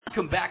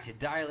Welcome back to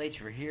Dial H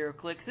for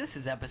HeroClix. This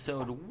is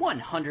episode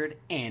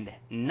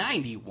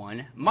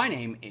 191. My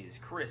name is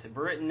Chris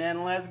Britton,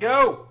 and let's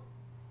go!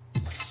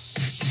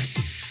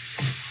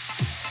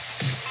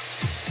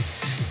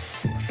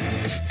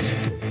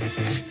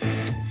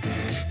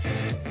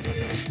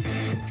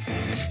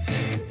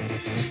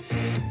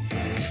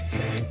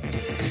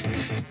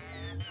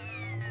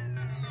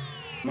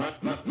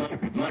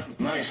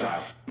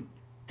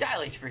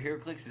 Dial H for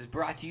HeroClix is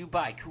brought to you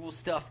by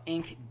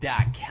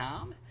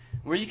CoolStuffInc.com,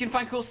 where you can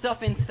find cool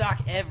stuff in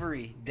stock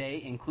every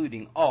day,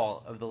 including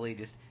all of the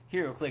latest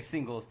HeroClix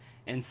singles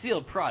and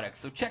sealed products.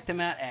 So check them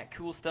out at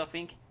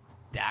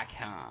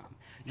CoolStuffInc.com.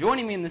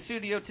 Joining me in the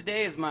studio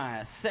today is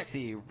my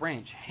sexy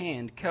ranch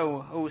hand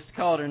co-host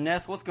Calder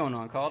Ness. What's going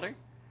on, Calder?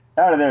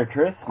 Howdy there,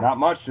 Chris. Not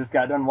much. Just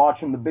got done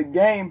watching the big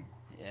game.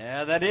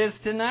 Yeah, that is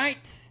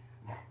tonight.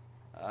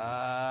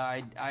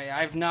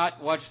 I've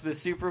not watched the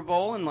Super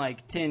Bowl in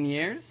like 10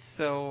 years,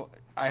 so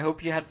I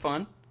hope you had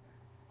fun.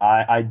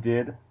 I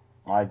did.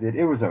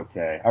 It was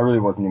okay. I really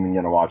wasn't even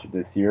going to watch it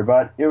this year,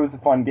 but it was a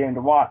fun game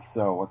to watch.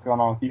 So what's going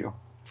on with you?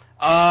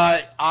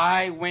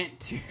 I went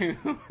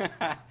to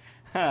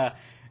a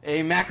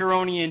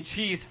macaroni and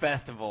cheese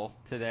festival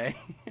today.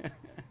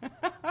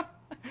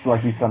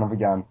 Lucky son of a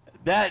gun.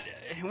 That,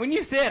 when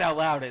you say it out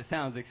loud, it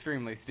sounds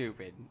extremely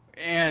stupid.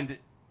 And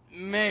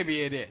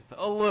maybe it is.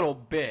 A little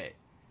bit.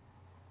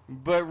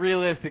 But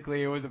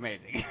realistically, it was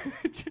amazing.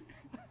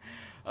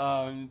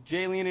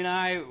 Jaylene and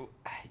I,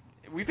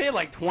 we paid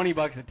like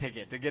 $20 a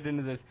ticket to get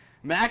into this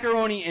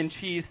macaroni and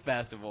cheese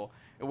festival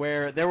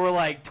where there were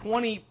like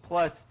 20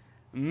 plus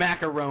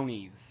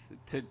macaronis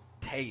to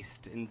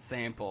taste and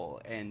sample.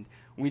 And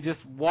we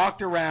just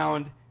walked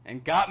around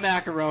and got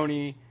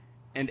macaroni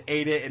and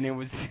ate it, and it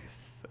was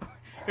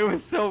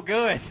so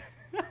good.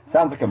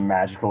 Sounds like a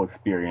magical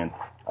experience.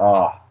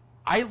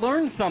 I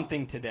learned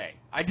something today.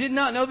 I did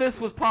not know this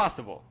was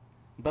possible,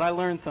 but I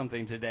learned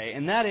something today,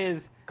 and that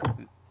is,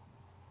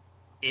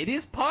 it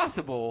is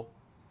possible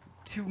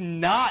to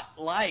not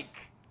like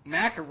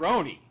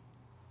macaroni.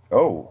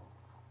 Oh.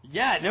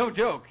 Yeah, no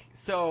joke.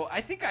 So I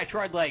think I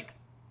tried like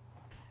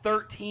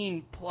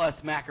 13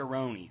 plus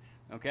macaronis,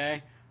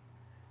 okay?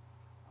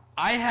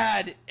 I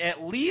had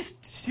at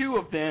least 2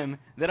 of them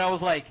that I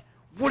was like,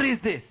 what is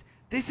this?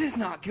 This is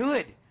not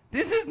good.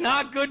 This is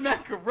not good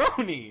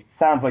macaroni.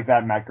 Sounds like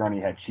that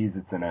macaroni had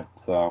Cheez-Its in it,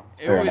 so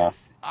fair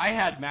enough. I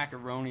had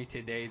macaroni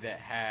today that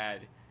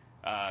had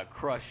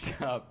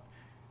crushed up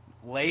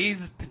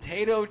Lay's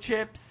potato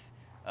chips.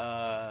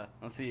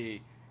 Let's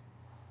see,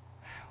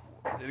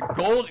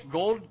 gold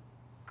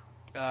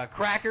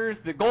crackers,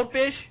 the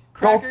goldfish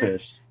crackers.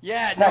 Goldfish.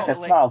 Yeah, Snack no,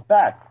 that smiles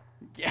back.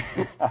 Yeah,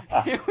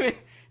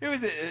 it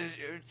was.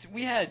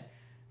 We had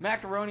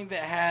macaroni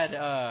that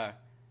had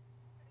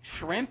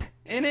shrimp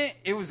in it.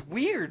 It was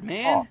weird,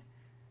 man. Oh.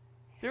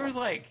 There was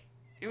like,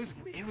 it was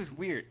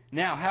weird.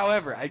 Now,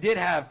 however, I did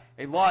have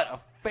a lot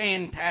of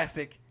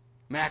fantastic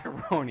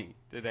macaroni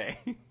today.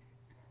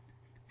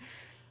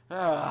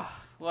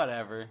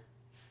 Whatever.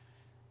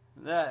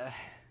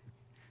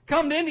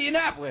 Come to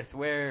Indianapolis,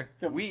 where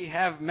we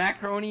have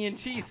macaroni and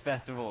cheese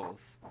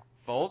festivals,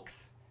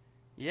 folks.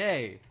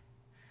 Yay.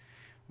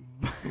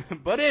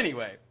 But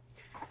anyway,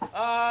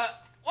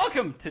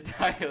 welcome to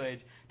Dial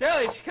H.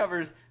 Dial H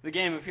covers the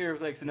game of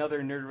HeroClix and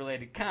other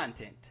nerd-related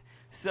content.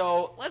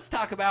 So let's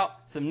talk about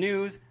some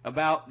news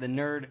about the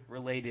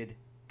nerd-related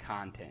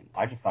content.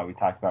 I just thought we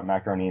talked about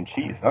macaroni and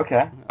cheese.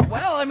 Okay.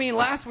 Well, I mean,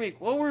 last week,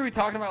 what were we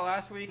talking about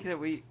last week that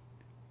we...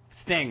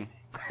 Sting.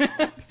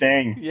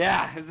 Sting.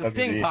 Yeah, it was a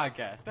Sting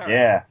podcast. All right.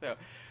 Yeah. So,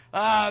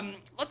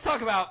 let's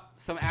talk about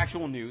some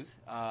actual news.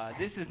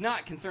 This is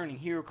not concerning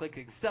HeroClix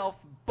itself,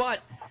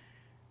 but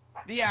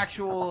the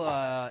actual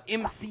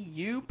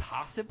MCU,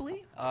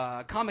 possibly.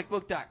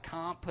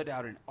 Comicbook.com put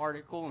out an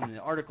article, and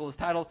the article is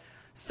titled,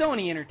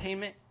 Sony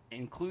Entertainment,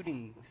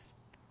 including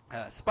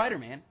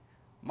Spider-Man,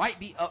 might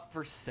be up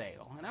for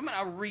sale. And I'm going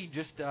to read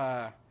just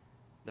the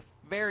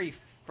very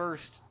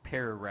first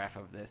paragraph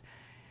of this.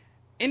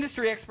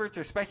 Industry experts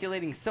are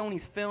speculating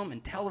Sony's film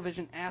and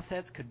television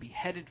assets could be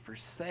headed for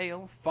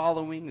sale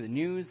following the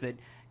news that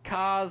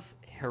Kaz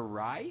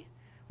Hirai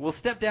will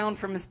step down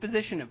from his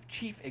position of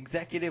chief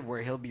executive,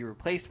 where he'll be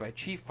replaced by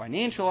chief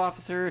financial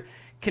officer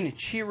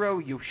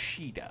Kenichiro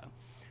Yoshida.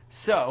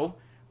 So,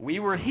 we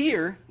were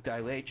here,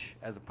 Dial H,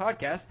 as a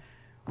podcast,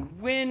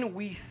 when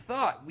we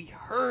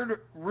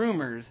heard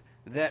rumors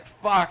that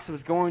Fox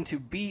was going to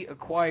be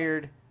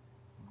acquired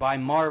by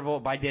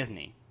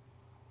Disney.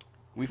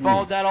 We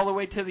followed that all the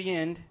way to the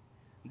end.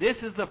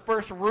 This is the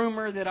first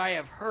rumor that I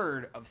have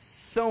heard of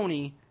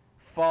Sony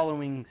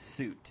following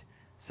suit.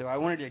 So I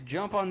wanted to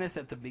jump on this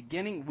at the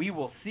beginning. We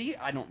will see.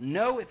 I don't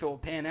know if it will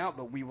pan out,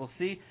 but we will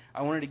see.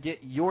 I wanted to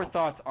get your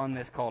thoughts on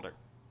this, Calder.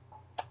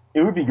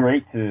 It would be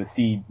great to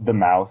see the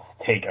mouse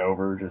take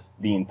over just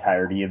the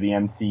entirety of the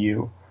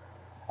MCU.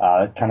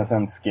 It kind of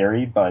sounds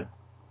scary, but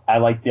I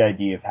like the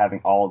idea of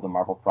having all of the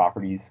Marvel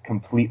properties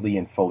completely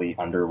and fully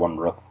under one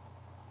roof.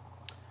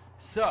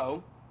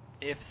 So,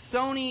 if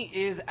Sony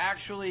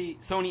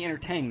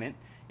Entertainment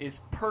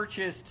is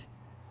purchased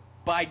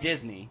by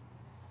Disney,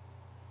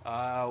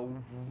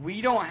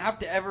 we don't have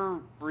to ever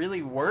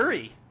really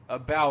worry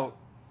about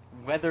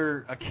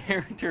whether a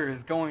character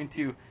is going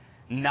to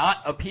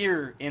not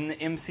appear in the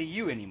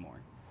MCU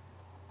anymore.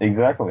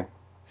 Exactly.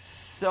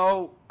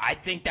 So I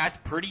think that's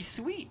pretty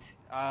sweet.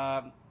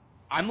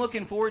 I'm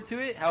looking forward to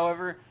it.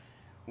 However,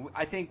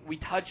 I think we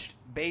touched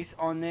base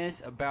on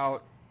this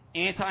about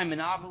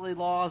anti-monopoly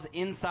laws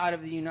inside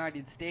of the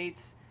United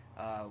States.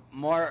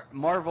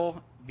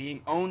 Marvel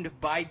being owned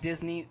by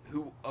Disney,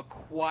 who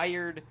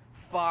acquired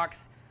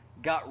Fox,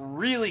 got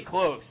really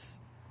close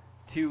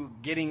to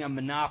getting a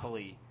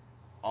monopoly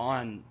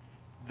on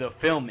the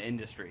film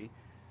industry.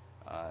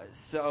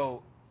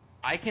 So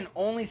I can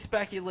only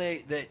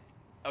speculate that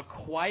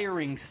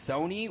acquiring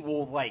Sony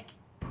will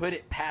put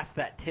it past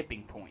that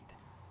tipping point.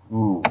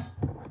 Ooh,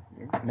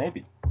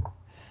 maybe.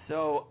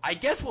 So I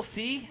guess we'll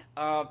see.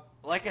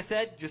 Like I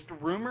said, just a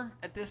rumor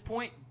at this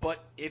point.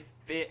 But if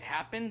it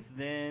happens,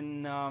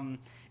 then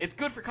it's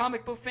good for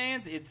comic book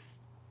fans. It's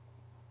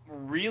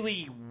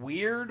really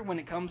weird when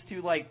it comes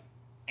to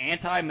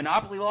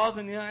anti-monopoly laws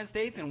in the United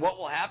States and what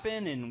will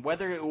happen and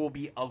whether it will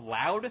be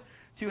allowed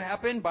to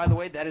happen. By the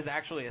way, that is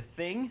actually a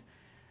thing.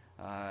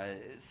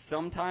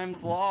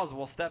 Sometimes laws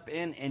will step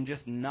in and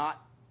just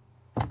not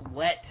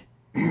let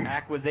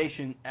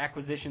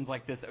acquisitions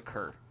like this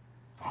occur.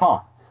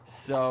 Huh.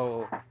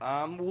 So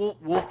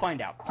we'll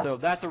find out. So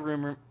that's a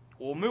rumor.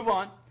 We'll move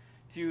on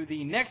to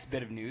the next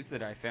bit of news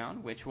that I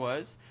found, which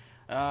was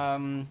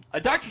a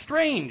Doctor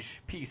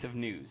Strange piece of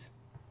news.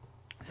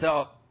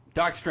 So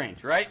Doctor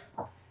Strange, right?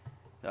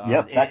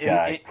 Yep, that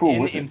guy. Cool in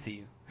the wizard.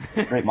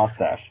 MCU. Great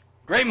mustache.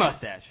 Great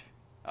mustache.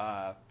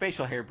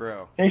 Facial hair,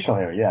 bro. Facial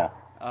hair, yeah.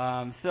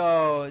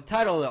 So,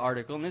 title of the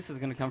article, and this is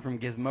going to come from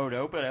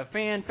Gizmodo, but a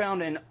fan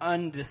found an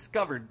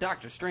undiscovered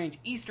Doctor Strange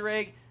Easter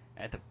egg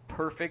at the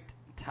perfect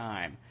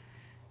time,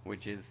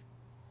 which is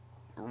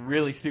a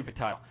really stupid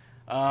title.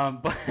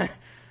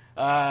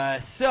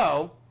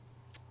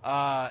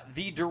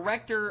 The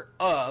director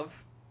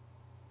of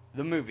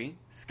the movie,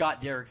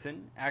 Scott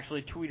Derrickson,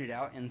 actually tweeted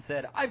out and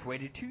said, "I've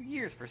waited 2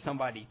 years for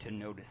somebody to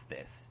notice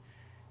this."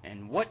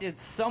 And what did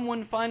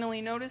someone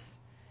finally notice?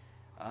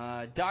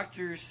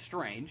 Doctor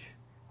Strange,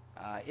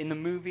 in the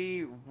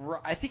movie,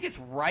 I think it's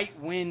right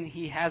when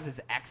he has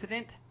his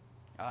accident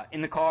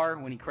in the car,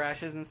 when he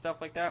crashes and stuff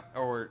like that,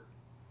 or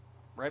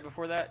right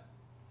before that?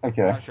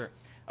 Okay. Not sure.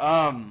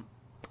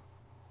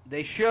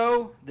 They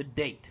show the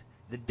date.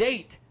 The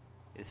date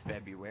is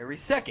February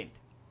 2nd.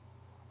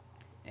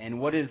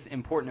 And what is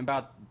important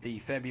about the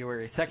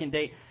February 2nd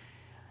date?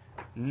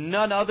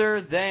 None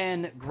other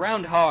than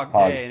Groundhog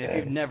Day. And if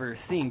you've never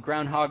seen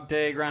Groundhog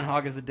Day,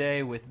 Groundhog is a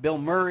Day with Bill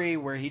Murray,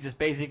 where he just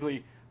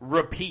basically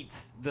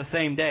repeats the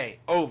same day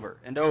over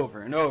and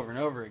over and over and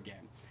over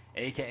again.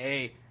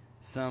 AKA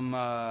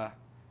some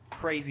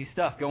crazy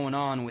stuff going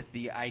on with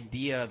the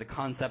idea, the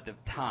concept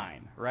of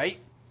time, right?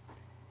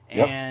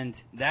 Yep.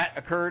 And that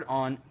occurred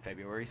on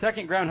February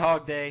 2nd,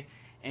 Groundhog Day.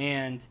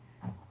 And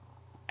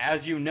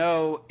as you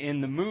know, in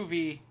the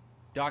movie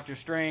Doctor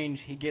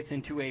Strange, he gets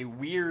into a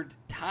weird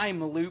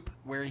time loop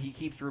where he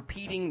keeps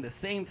repeating the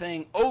same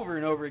thing over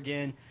and over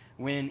again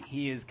when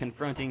he is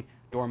confronting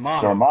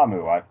Dormammu.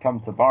 Dormammu, I've come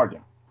to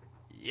bargain.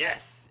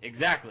 Yes,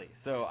 exactly.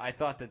 So I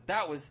thought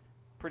that was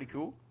pretty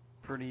cool.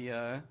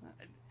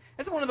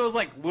 It's one of those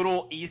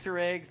little Easter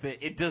eggs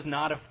that it does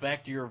not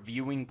affect your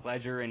viewing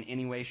pleasure in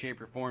any way, shape,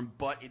 or form,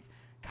 but it's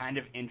kind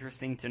of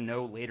interesting to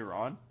know later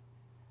on.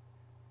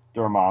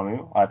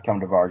 Dormammu, I've come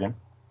to bargain.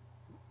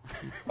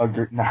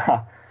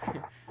 Nah.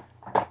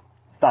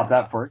 Stop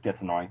that before it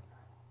gets annoying.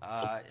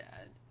 Well,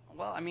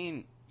 I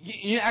mean,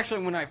 you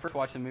actually, when I first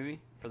watched the movie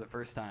for the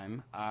first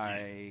time,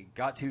 I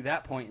got to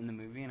that point in the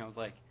movie, and I was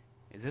like,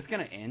 is this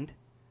going to end?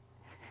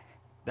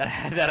 That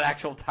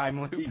actual time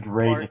loop. It'd be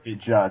great part? if it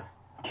just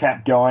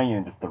kept going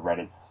and just the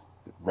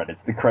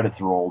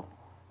credits rolled.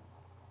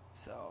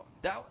 So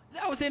that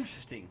was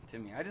interesting to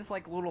me. I just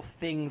like little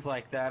things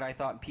like that. I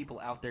thought people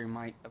out there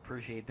might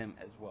appreciate them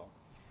as well.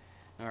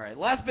 All right,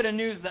 last bit of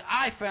news that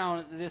I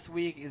found this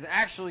week is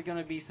actually going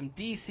to be some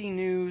DC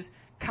news,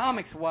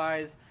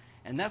 comics-wise,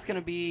 and that's going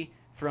to be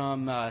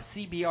from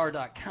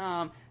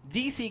CBR.com.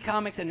 DC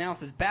Comics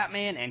announces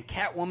Batman and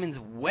Catwoman's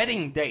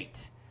wedding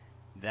date.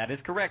 That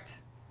is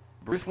correct.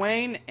 Bruce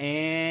Wayne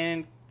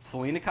and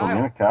Selina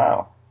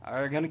Kyle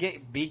are going to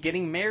be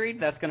getting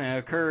married. That's going to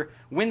occur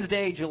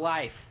Wednesday,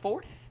 July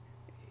 4th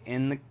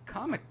in the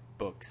comic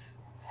books.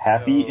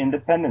 Happy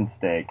Independence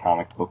Day,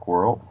 comic book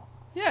world.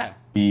 Yeah.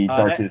 The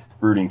darkest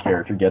brooding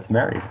character gets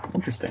married.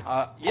 Interesting.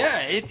 Yeah,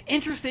 it's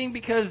interesting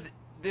because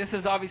this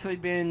has obviously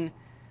been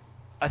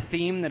a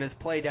theme that has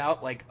played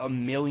out a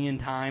million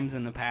times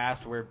in the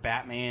past, where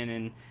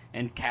Batman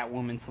and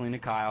Catwoman, Selina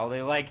Kyle,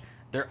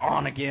 they're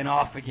on again,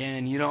 off again,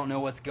 and you don't know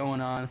what's going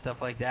on and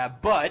stuff like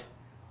that. But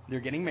they're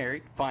getting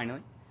married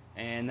finally,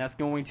 and that's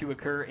going to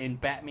occur in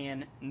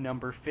Batman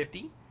number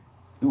 50.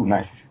 Ooh,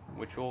 nice.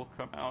 Which will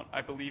come out,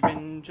 I believe,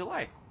 in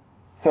July.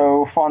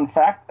 So, fun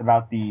fact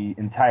about the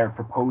entire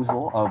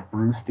proposal of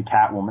Bruce to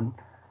Catwoman.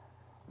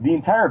 The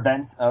entire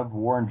event of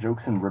Warren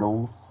Jokes and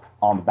Riddles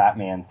on the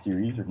Batman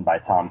series, written by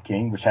Tom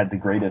King, which had the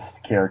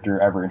greatest character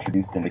ever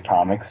introduced into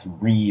comics,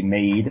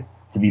 remade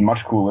to be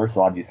much cooler.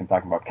 So obviously I'm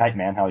talking about Kite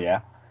Man, hell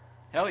yeah.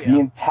 Hell yeah. The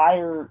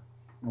entire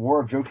War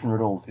of Jokes and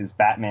Riddles is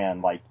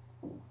Batman, like,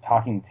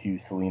 talking to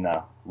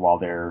Selina while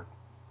they're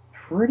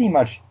pretty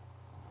much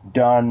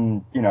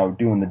done,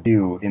 doing the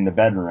do in the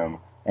bedroom.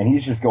 And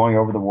he's just going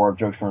over the War of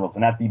Jokes and Riddles.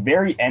 And at the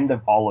very end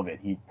of all of it,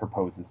 he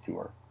proposes to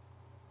her.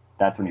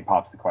 That's when he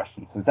pops the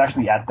question. So it's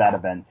actually at that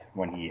event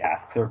when he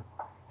asks her.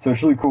 So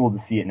it's really cool to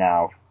see it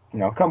now,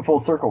 come full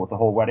circle with the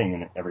whole wedding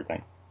and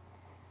everything.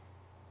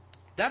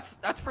 That's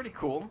pretty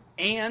cool.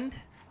 And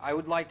I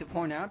would like to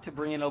point out, to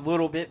bring it a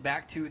little bit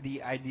back to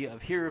the idea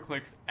of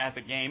HeroClix as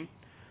a game,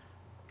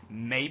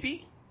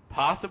 maybe,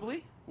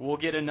 possibly, we'll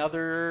get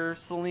another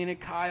Selina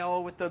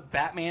Kyle with the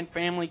Batman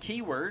family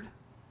keyword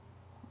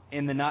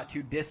in the not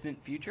too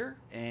distant future,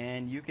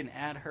 and you can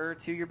add her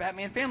to your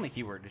Batman family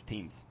keyword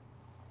teams.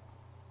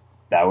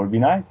 That would be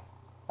nice.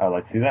 I'd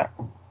like to see that.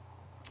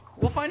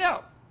 We'll find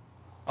out.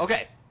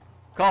 Okay,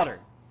 Calder.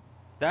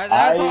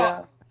 That's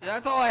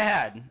all I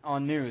had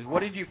on news. What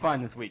did you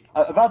find this week?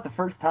 About the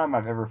first time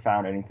I've ever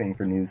found anything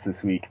for news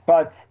this week,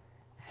 but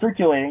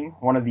circulating,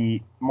 one of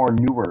the more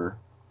newer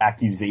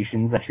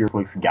accusations that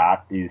HeroClix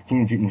got is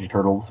Teenage Mutant Ninja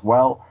Turtles.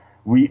 Well,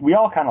 we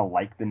all kind of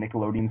like the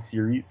Nickelodeon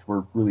series,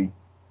 where really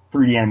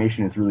 3D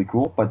animation is really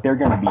cool, but they're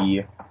going to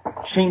be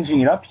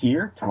changing it up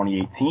here,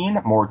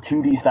 2018, more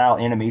 2D style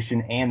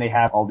animation, and they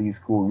have all these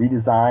cool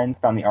redesigns.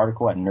 Found the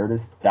article at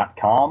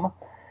Nerdist.com.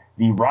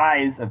 The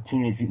Rise of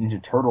Teenage Mutant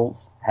Ninja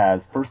Turtles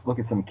has first look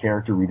at some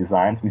character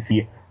redesigns. We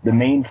see the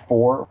main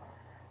four.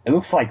 It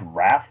looks like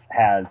Raph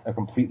has a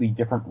completely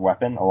different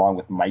weapon along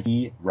with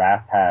Mikey.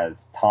 Raph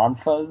has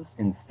tonfas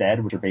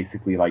instead, which are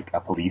basically like a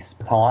police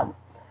baton,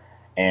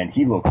 and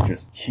he looks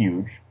just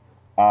huge.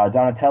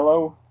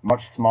 Donatello,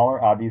 much smaller,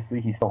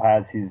 obviously. He still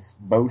has his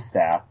bow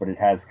staff, but it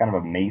has kind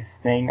of a mace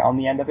thing on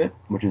the end of it,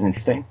 which is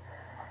interesting.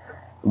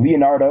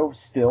 Leonardo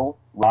still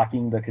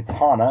rocking the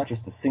katana,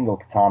 just a single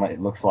katana it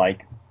looks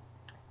like.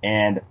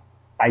 And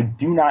I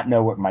do not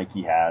know what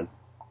Mikey has.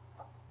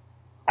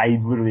 I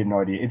literally have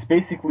no idea. It's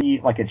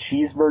basically like a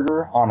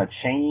cheeseburger on a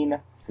chain,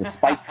 with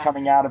spikes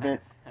coming out of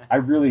it. I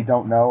really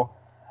don't know.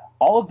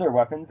 All of their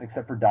weapons,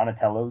 except for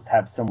Donatello's,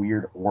 have some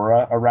weird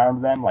aura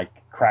around them, like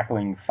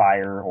crackling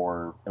fire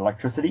or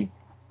electricity.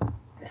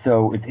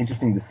 So it's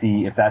interesting to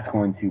see if that's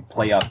going to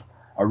play up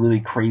a really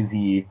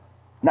crazy,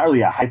 not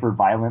really a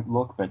hyper-violent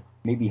look, but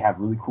maybe have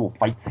really cool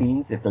fight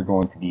scenes if they're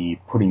going to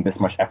be putting this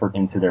much effort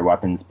into their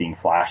weapons being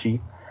flashy.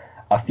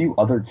 A few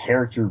other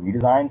character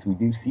redesigns we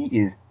do see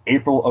is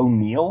April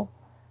O'Neil.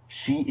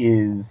 She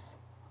is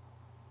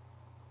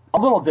a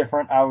little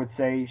different, I would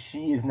say.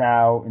 She is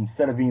now,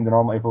 instead of being the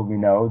normal April we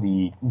know,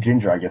 the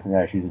ginger, I guess,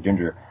 yeah, she's a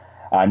ginger.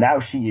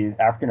 Now she is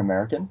African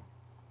American,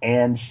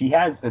 and she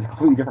has a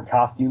completely different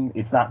costume.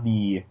 It's not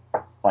the,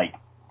 like,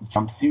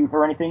 jumpsuit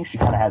or anything. She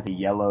kind of has a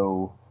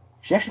yellow,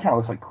 she actually kind of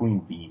looks like Queen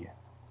Bee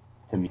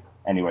to me.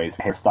 Anyways,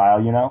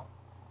 hairstyle,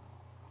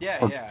 Yeah,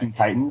 for yeah. Teen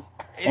Titans.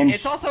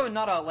 It's also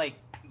not a, like,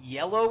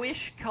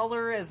 yellowish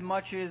color as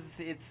much as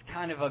it's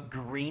kind of a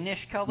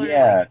greenish color.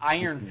 Yeah. Like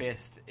Iron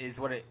Fist is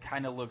what it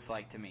kind of looks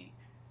like to me.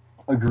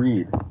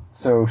 Agreed.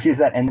 So she has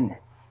that, and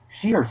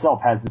she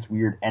herself has this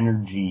weird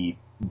energy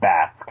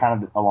bats,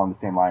 kind of along the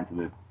same lines of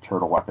the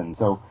turtle weapon.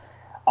 So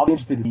I'll be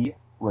interested to see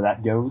where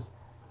that goes.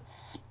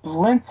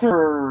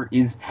 Splinter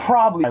is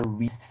probably my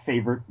least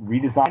favorite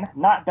redesign.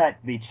 Not that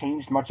they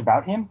changed much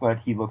about him, but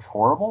he looks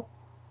horrible.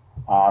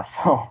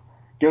 So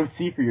go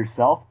see for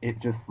yourself. It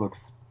just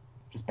looks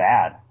just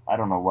bad. I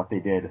don't know what they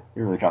did.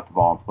 They really dropped the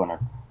ball on Splinter.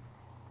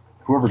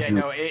 Whoever drew.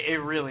 No,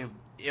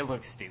 it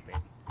looks stupid.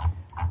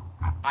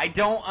 I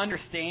don't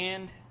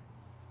understand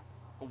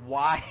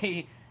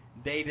why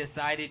they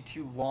decided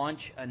to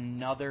launch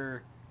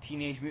another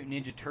Teenage Mutant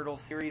Ninja Turtle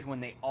series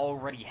when they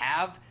already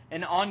have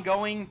an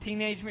ongoing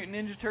Teenage Mutant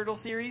Ninja Turtle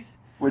series.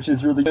 Which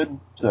is really good,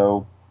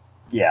 so,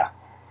 yeah.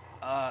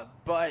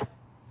 But,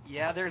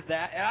 yeah, there's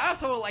that. And I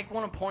also,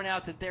 want to point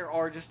out that there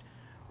are just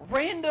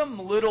random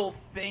little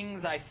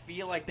things I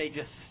feel like they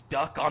just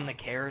stuck on the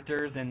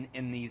characters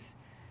in these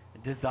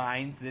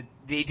designs that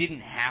they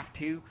didn't have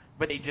to,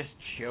 but they just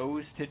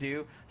chose to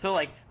do. So,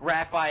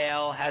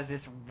 Raphael has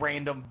this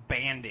random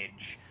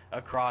bandage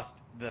across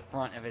the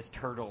front of his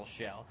turtle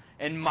shell.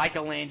 And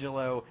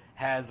Michelangelo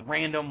has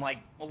random,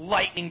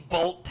 lightning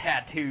bolt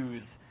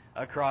tattoos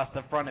across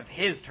the front of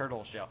his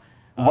turtle shell.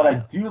 What I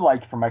do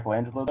like for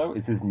Michelangelo, though,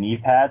 is his knee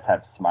pads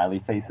have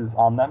smiley faces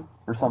on them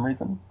for some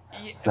reason.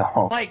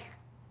 So,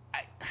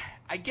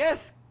 I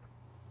guess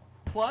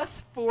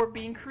plus for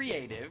being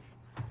creative,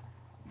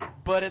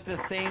 but at the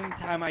same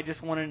time, I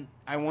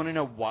want to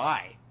know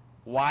why.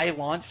 Why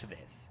launch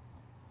this?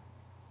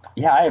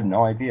 Yeah, I have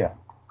no idea.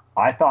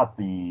 I thought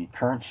the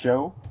current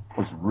show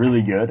was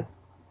really good,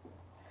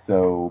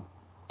 so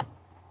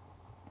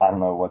I don't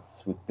know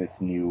what's with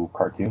this new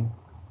cartoon.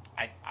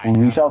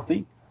 We shall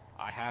see.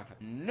 I have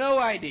no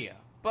idea.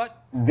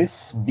 But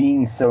this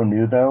being so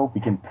new, though,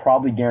 we can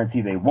probably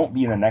guarantee they won't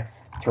be in the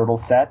next Turtle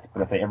set,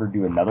 but if they ever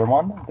do another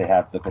one, they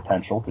have the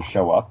potential to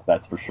show up,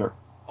 that's for sure.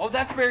 oh,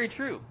 that's very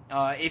true.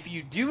 If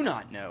you do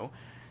not know,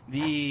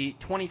 the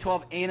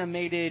 2012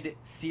 animated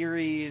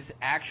series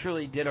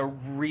actually did a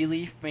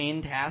really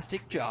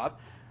fantastic job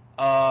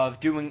of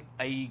doing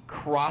a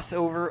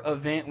crossover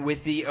event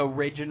with the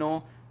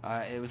original.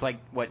 It was like,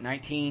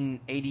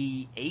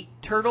 1988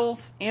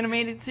 Turtles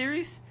animated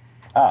series?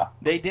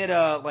 They did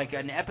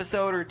an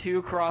episode or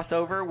two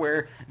crossover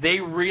where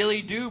they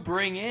really do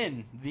bring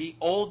in the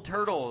old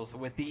Turtles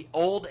with the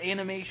old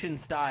animation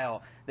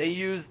style. They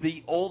use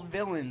the old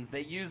villains.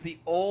 They use the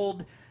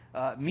old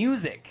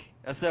music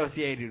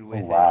associated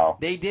with wow.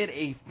 it. They did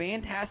a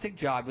fantastic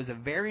job. It was a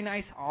very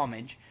nice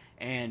homage,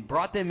 and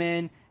brought them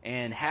in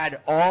and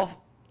had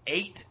all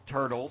 8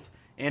 Turtles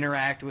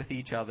interact with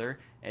each other.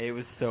 It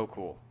was so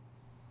cool.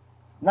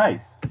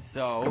 Nice.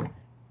 So,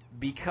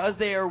 because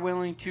they are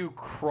willing to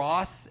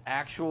cross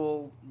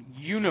actual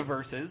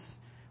universes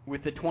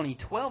with the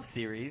 2012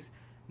 series,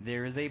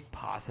 there is a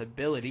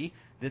possibility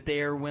that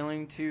they are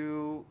willing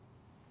to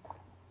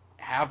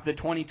have the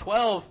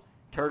 2012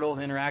 Turtles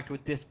interact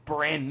with this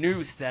brand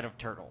new set of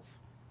Turtles.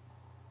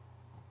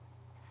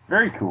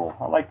 Very cool.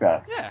 I like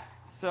that. Yeah.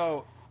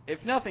 So,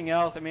 if nothing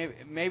else,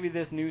 maybe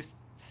this new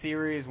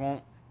series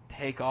won't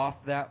take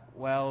off that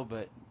well,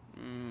 but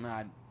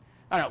I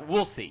don't know.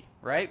 We'll see,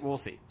 right? We'll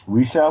see.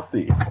 We shall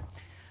see.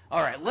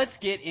 All right, let's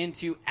get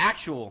into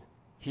actual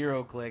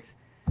HeroClix.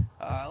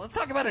 Let's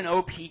talk about an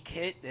OP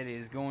kit that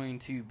is going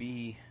to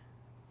be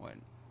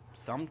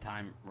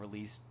sometime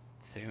released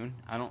soon.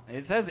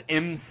 It says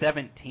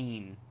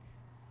M17.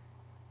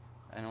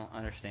 I don't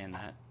understand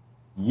that.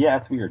 Yeah,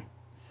 it's weird.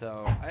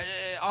 So,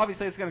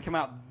 obviously it's going to come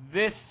out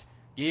this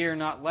year,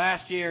 not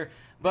last year,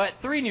 but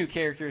 3 new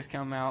characters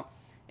come out,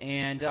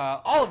 and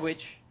all of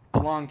which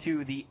belong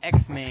to the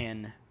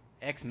X-Men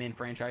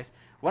franchise.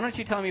 Why don't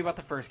you tell me about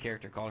the first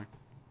character, Calder?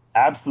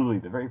 Absolutely.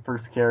 The very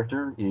first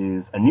character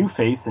is a new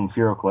face in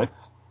HeroClix,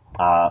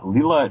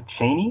 Leela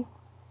Cheney.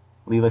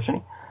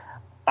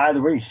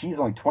 Either way, she's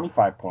only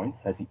 25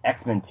 points, has the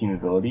X-Men team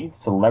ability,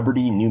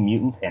 Celebrity, New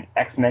Mutants, and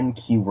X-Men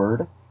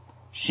keyword.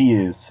 She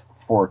is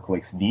 4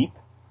 clicks deep.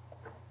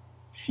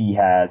 She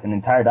has an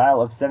entire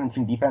dial of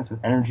 17 defense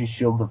with energy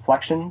shield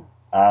deflection,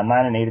 9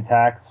 and 8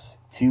 attacks,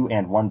 2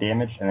 and 1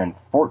 damage, and then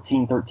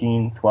 14,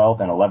 13,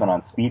 12, and 11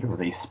 on speed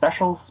with a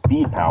special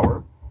speed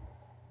power.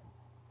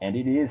 And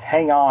it is,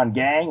 hang on,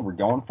 gang, we're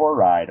going for a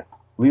ride.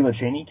 Leela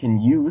Cheney can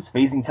use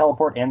phasing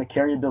teleport and the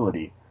carry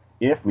ability.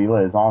 If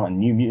Leela is on a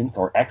New Mutants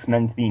or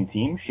X-Men themed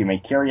team, she may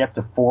carry up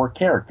to 4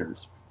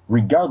 characters,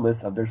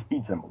 regardless of their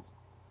speed symbols.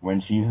 When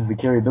she uses the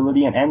carry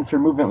ability and ends her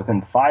movement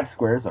within 5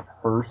 squares of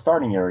her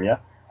starting area,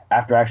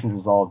 after actions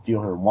resolve,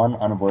 deal her 1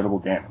 unavoidable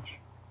damage.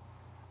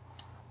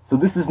 So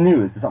this is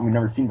new. This is something we've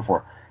never seen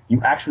before.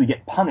 You actually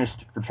get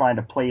punished for trying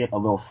to play it a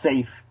little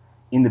safe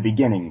in the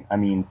beginning. I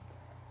mean,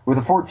 with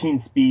a 14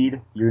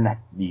 speed, you're not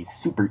be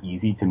super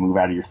easy to move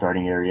out of your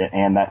starting area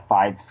and that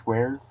 5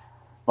 squares.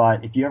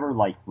 But if you ever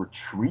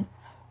retreat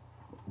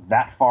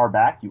that far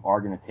back, you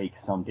are going to take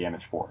some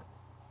damage for it.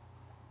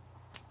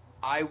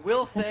 I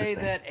will say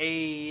that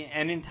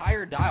an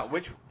entire dial,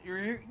 which,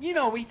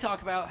 we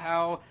talk about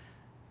how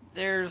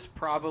there's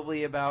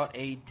probably about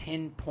a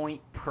 10 point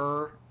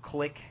per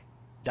click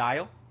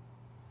dial,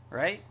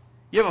 right?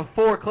 You have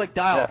a 4-click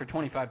dial for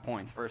 25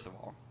 points, first of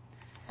all.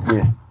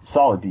 With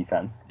solid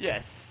defense.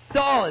 Yes,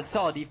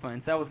 solid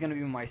defense. That was going to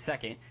be my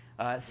second.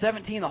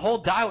 17, the whole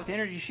dial with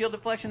energy shield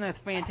deflection. That's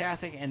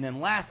fantastic. And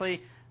then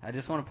lastly, I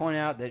just want to point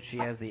out that she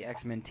has the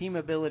X-Men team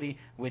ability,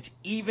 which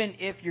even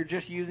if you're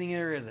just using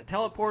her as a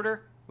teleporter,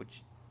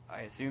 which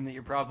I assume that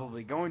you're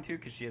probably going to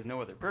because she has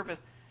no other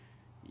purpose,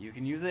 you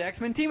can use the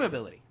X-Men team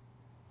ability.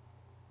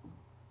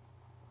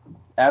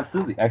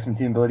 Absolutely. X-Men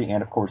team ability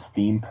and, of course,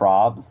 theme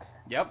probs.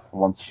 Yep.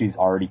 Once she's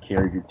already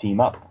carried your team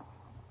up.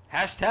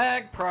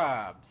 Hashtag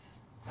probs.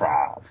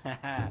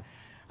 Probs.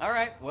 All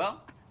right,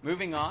 well,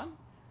 moving on.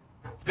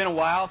 It's been a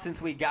while since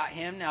we got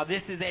him. Now,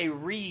 this is a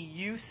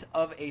reuse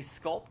of a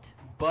sculpt,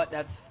 but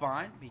that's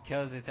fine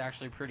because it's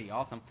actually pretty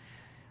awesome.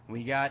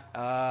 We got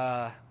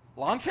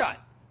Longshot.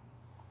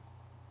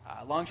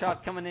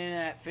 Longshot's coming in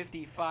at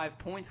 55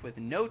 points with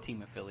no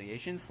team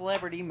affiliation,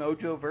 Celebrity,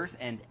 Mojoverse,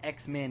 and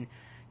X-Men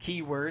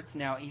keywords.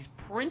 Now, he's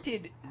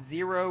printed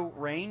 0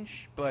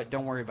 range, but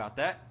don't worry about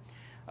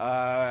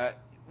that.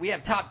 We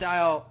have top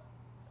dial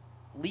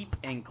Leap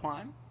and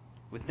Climb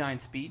with 9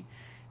 speed,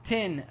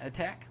 10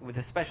 attack with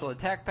a special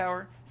attack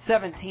power,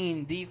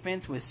 17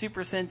 defense with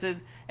super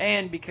senses,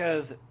 and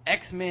because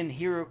X-Men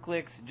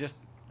HeroClix just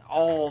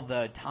all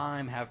the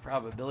time have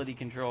probability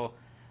control,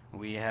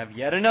 we have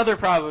yet another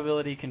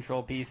probability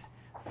control piece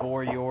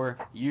for your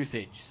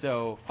usage.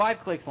 So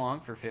 5 clicks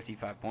long for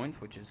 55 points,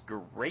 which is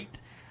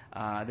great.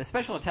 The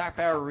special attack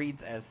power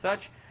reads as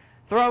such: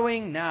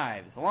 Throwing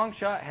Knives.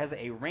 Longshot has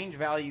a range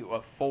value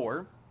of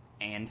 4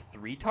 and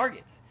 3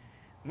 targets.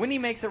 When he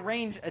makes a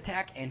range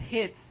attack and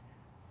hits,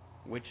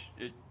 which,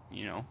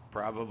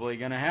 probably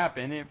going to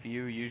happen if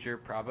you use your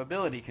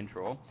probability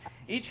control.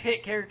 Each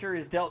hit character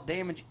is dealt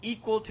damage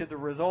equal to the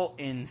result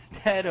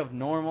instead of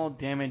normal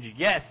damage.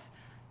 Yes,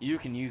 you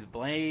can use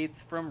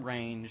blades from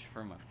range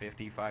from a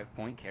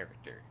 55-point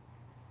character,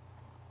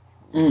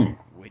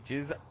 which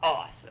is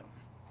awesome.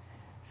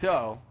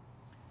 So,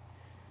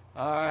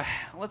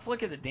 let's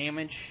look at the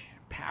damage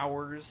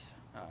powers.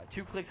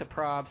 2 clicks of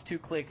probs, 2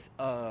 clicks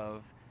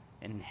of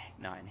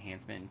not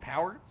enhancement and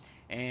power,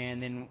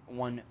 and then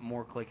 1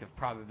 more click of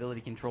probability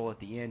control at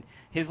the end.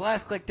 His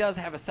last click does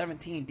have a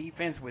 17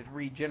 defense with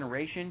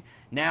regeneration.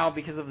 Now,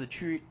 because of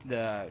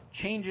the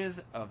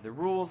changes of the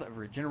rules of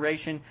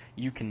regeneration,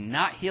 you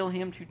cannot heal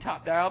him to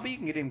top dial, but you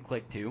can get him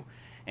click 2.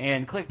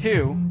 And click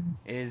 2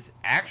 is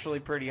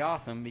actually pretty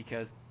awesome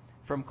because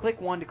from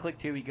click 1 to click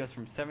 2, he goes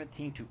from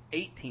 17 to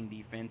 18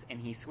 defense, and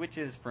he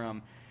switches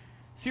from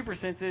super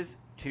senses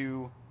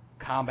to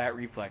combat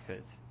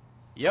reflexes.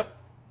 Yep,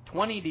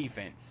 20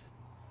 defense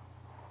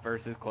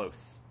versus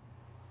close.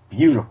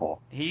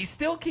 Beautiful. He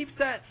still keeps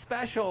that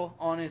special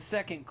on his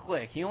second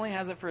click. He only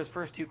has it for his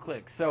first 2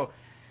 clicks. So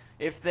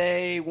if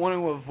they want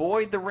to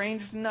avoid the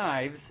ranged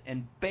knives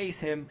and base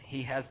him,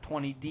 he has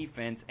 20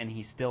 defense and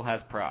he still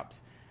has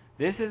props.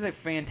 This is a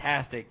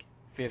fantastic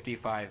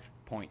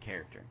 55-point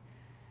character.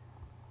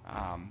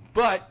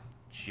 But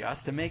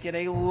just to make it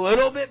a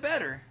little bit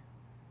better,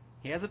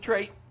 he has a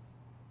trait.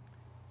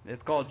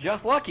 It's called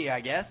Just Lucky,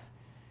 I guess.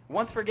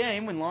 Once per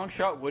game, when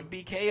Longshot would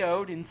be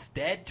KO'd,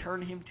 instead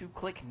turn him to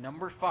click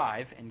number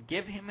 5 and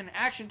give him an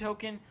action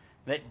token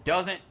that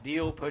doesn't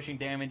deal pushing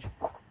damage.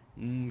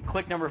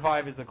 Click number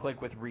 5 is a click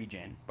with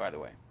regen, by the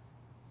way.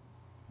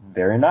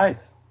 Very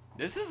nice.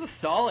 This is a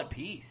solid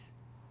piece.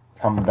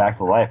 Coming back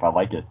to life, I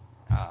like it.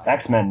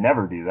 X-Men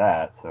never do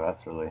that, so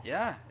that's really...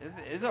 Yeah,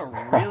 it's a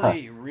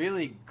really,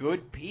 really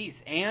good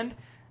piece. And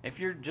if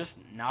you're just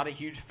not a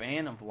huge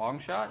fan of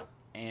Longshot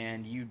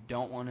and you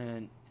don't want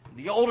to...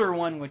 The older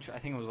one, which I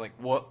think was like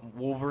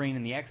Wolverine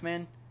and the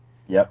X-Men.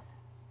 Yep.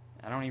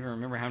 I don't even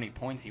remember how many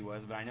points he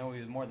was, but I know he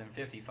was more than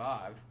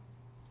 55.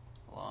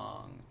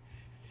 Longshot.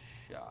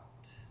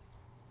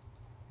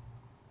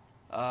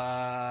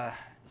 Let's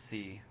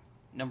see.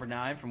 Number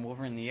 9 from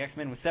Wolverine and the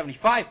X-Men was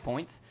 75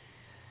 points.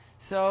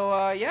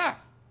 So, yeah.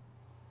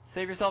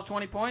 Save yourself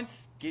 20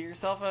 points. Get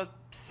yourself a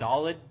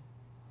solid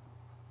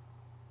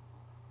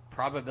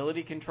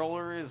probability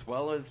controller as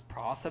well as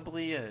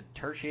possibly a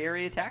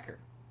tertiary attacker.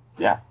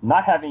 Yeah,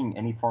 not having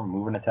any form of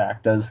movement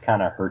attack does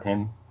kind of hurt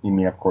him. You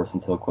mean, of course,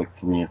 until click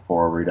 3 and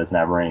 4 where he doesn't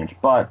have range.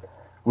 But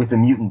with the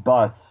mutant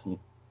bus,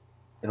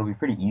 it'll be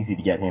pretty easy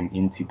to get him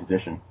into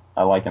position.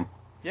 I like him.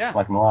 Yeah. I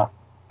like him a lot.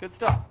 Good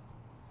stuff.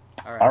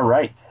 All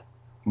right.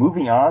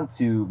 Moving on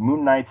to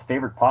Moon Knight's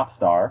favorite pop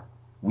star,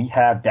 we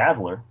have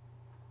Dazzler.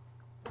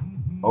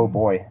 Oh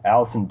boy,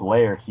 Allison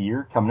Blair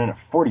here, coming in at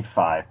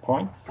 45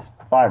 points,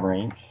 5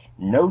 range,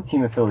 no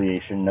team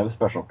affiliation, no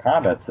special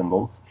combat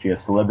symbols. She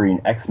has Celebrity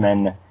and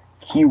X-Men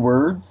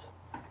keywords.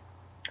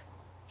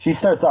 She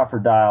starts off her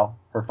dial,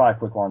 her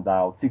 5-click long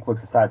dial, 2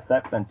 clicks of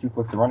sidestep, then 2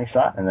 clicks of running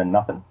shot, and then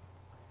nothing.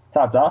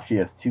 Topped off, she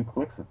has 2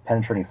 clicks of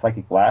penetrating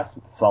psychic blast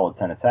with a solid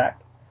 10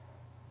 attack.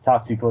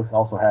 Top 2 clicks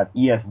also have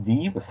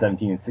ESD with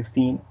 17 and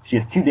 16. She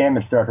has 2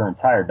 damage throughout her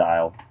entire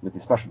dial with the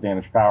special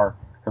damage power.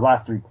 Her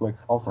last 3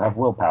 clicks also have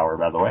willpower,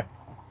 by the way.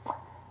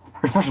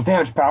 Her special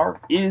damage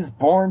power is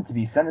born to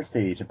be center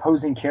stage.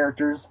 Opposing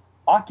characters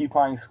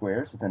occupying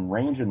squares within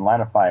range and line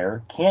of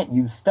fire can't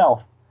use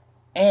stealth,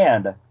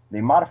 and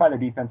they modify their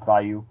defense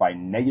value by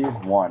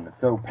 -1.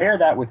 So pair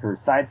that with her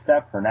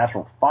sidestep, her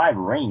natural 5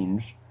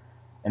 range,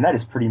 and that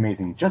is pretty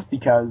amazing just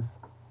because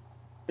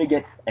they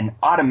get an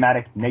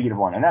automatic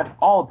 -1. And that's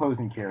all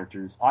opposing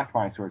characters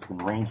occupying swords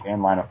within range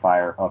and line of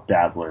fire of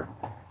Dazzler.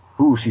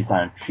 Ooh, she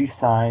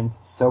shines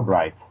so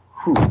bright.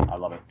 Ooh, I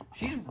love it.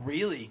 She's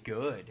really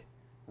good.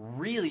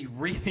 Really,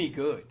 really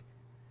good.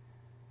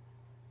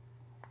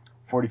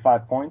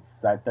 45 points,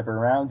 sidestep her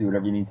around, do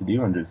whatever you need to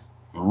do, and just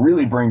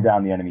really bring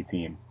down the enemy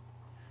team.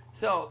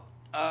 So,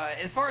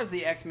 as far as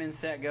the X-Men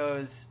set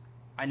goes,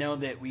 I know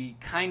that we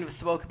kind of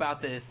spoke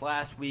about this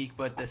last week,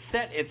 but the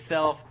set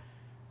itself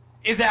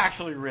is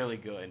actually really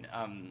good.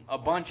 A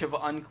bunch of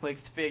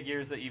unclicked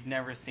figures that you've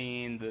never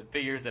seen. The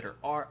figures that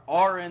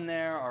are in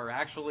there are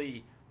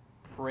actually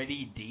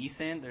pretty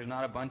decent. There's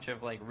not a bunch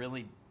of like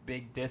really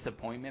big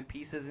disappointment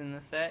pieces in the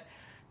set.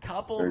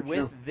 Coupled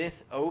with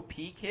this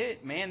OP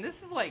kit, man,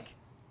 this is like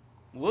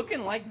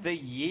looking like the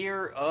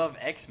year of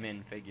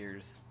X-Men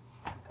figures.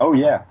 Oh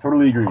yeah,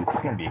 totally agree. This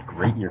is going to be a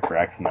great year for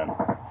X-Men.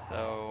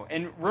 So,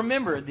 and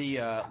remember the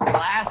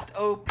last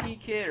OP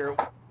kit, or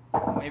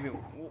maybe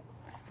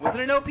was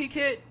it an OP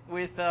kit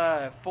with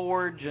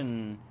Forge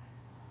and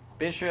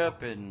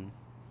Bishop and?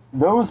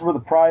 Those were the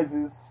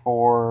prizes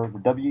for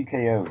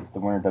WKOs, the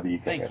winner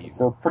WKOs. Thank you.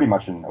 So pretty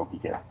much an OP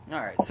kit. All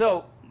right,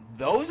 so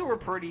those were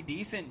pretty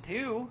decent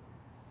too.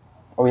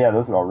 Oh yeah,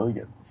 those were all really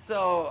good.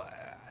 So,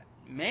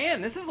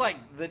 man, this is like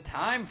the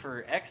time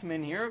for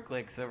X-Men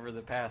HeroClix over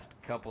the past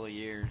couple of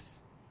years.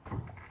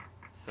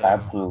 So.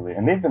 Absolutely.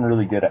 And they've been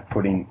really good at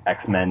putting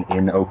X-Men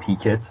in OP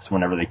kits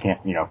whenever they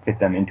can't, fit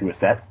them into a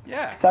set.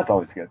 Yeah. So that's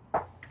always good.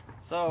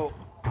 So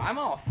I'm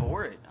all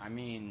for it. I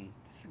mean,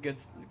 it's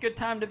a good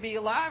time to be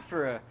alive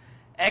for a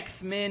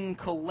X-Men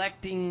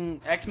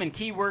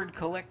keyword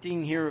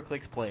collecting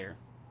HeroClix player.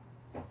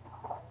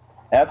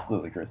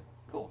 Absolutely, Chris.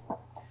 Cool. All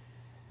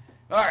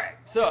right.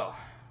 So,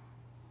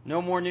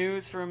 no more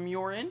news from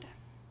your end?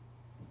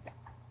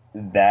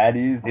 That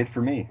is it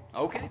for me.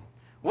 Okay.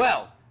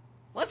 Well,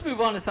 let's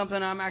move on to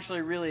something I'm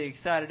actually really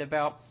excited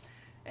about,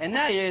 and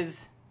that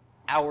is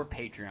our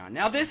Patreon.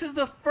 Now, this is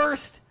the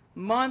first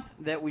month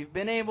that we've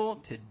been able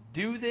to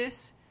do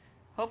this.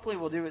 Hopefully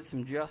we'll do it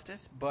some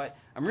justice, but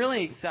I'm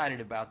really excited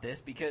about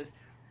this because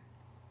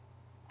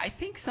I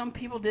think some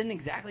people didn't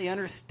exactly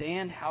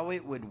understand how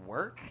it would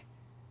work.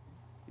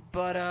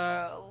 But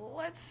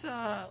let's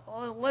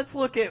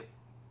look at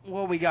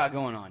what we got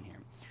going on here.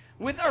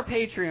 With our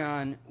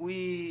Patreon,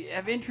 we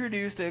have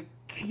introduced a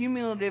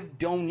cumulative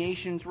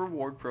donations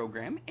reward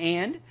program,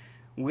 and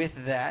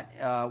with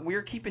that,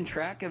 we're keeping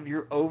track of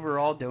your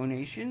overall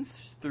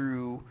donations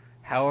through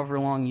however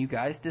long you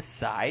guys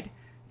decide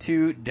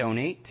to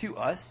donate to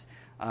us.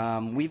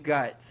 We've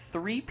got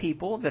 3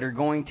 people that are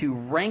going to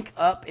rank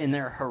up in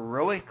their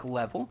heroic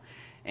level,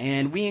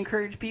 and we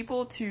encourage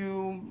people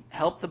to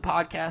help the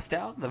podcast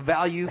out, the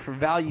value for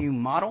value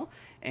model,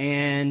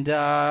 and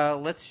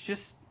let's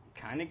just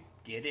kind of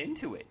get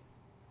into it.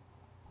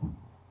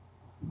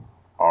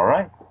 All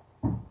right.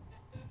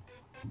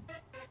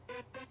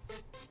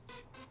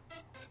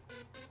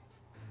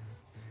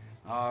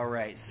 All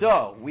right,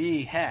 so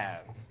we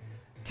have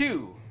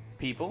 2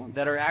 people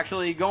that are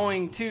actually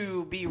going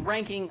to be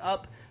ranking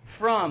up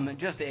from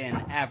just an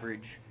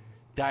average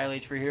Dial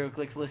H for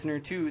HeroClix listener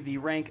to the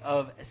rank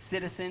of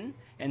Citizen,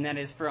 and that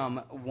is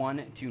from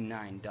 $1 to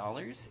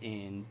 $9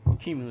 in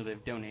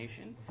cumulative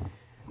donations.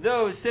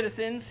 Those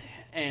citizens,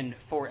 and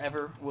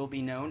forever will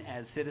be known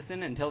as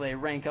Citizen until they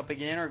rank up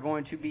again, are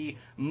going to be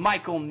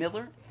Michael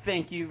Miller,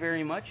 thank you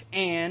very much,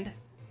 and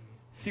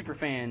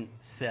Superfan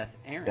Seth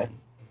Aaron.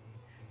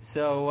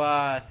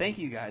 So thank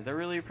you guys, I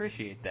really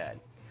appreciate that.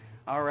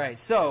 All right,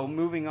 so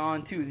moving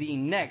on to the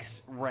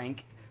next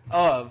rank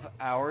of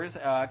ours,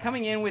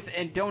 coming in with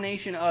a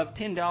donation of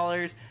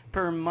 $10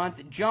 per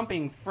month,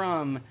 jumping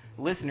from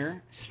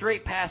listener,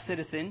 straight past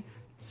Citizen,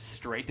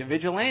 straight to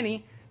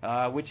Vigilante,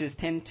 which is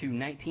 $10 to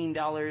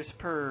 $19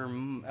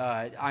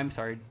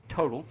 per,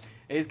 total,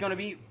 is going to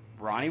be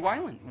Ronnie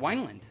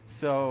Wineland.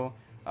 So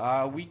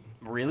we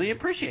really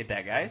appreciate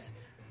that, guys.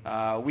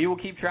 We will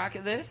keep track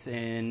of this,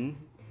 and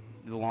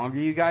the longer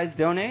you guys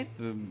donate,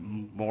 the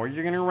more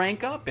you're going to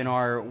rank up in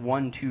our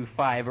 1 to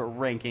 5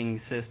 ranking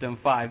system,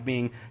 5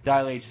 being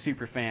Dial H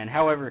Superfan.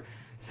 However,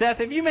 Seth,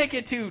 if you make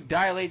it to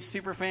Dial H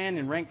Superfan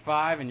and rank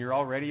 5 and you're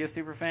already a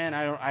Superfan,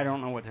 I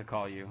don't know what to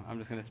call you. I'm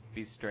just going to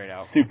be straight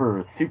out.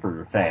 Super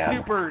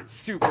fan.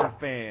 Super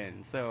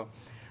fan. So,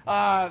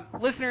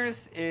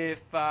 listeners,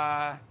 if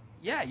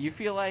you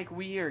feel like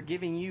we are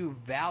giving you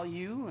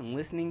value and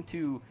listening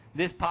to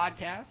this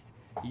podcast,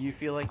 you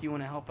feel like you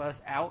want to help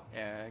us out,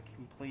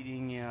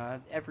 completing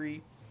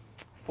every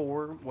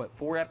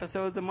 4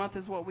 episodes a month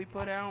is what we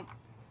put out.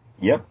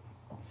 Yep.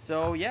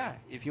 So, yeah,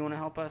 if you want to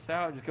help us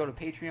out, just go to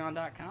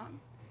patreon.com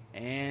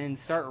and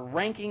start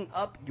ranking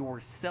up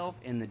yourself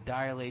in the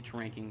Dial H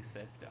ranking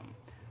system.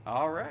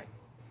 All right.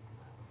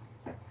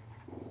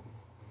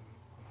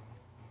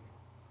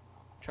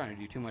 Trying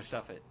to do too much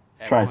stuff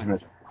at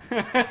once.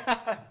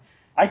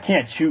 I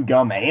can't chew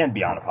gum and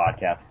be on a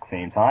podcast at the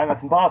same time.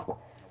 That's impossible.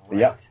 Right.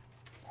 Yep.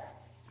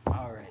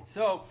 All right.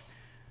 So,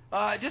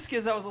 just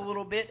because that was a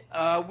little bit,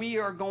 we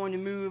are going to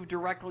move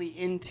directly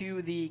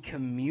into the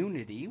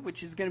community,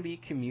 which is going to be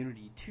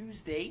Community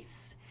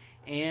Tuesdays.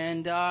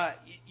 And,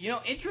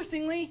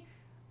 interestingly,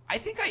 I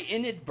think I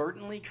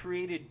inadvertently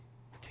created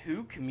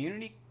 2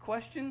 community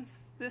questions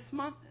this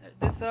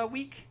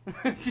week.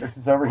 This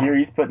is over here.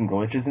 He's putting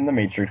glitches in the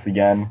Matrix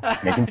again,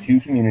 making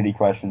 2 community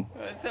questions.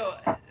 So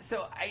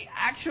I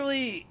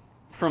actually,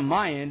 from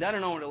my end, I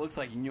don't know what it looks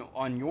like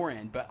on your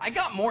end, but I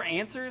got more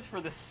answers for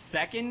the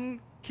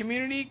second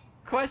community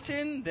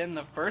question than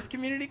the first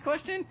community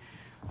question.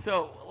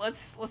 So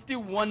let's do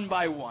one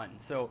by one.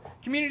 So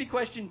community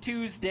question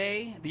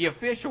Tuesday, the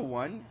official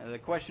one. The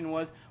question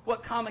was,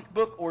 what comic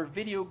book or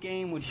video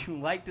game would you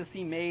like to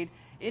see made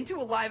into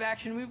a live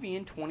action movie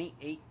in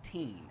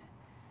 2018?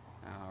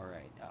 All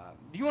right.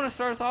 Do you want to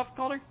start us off,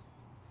 Calder?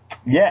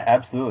 Yeah,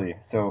 absolutely.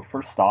 So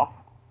first off,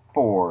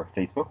 for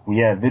Facebook, we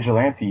have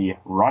Vigilante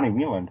Ronnie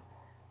Wheeland,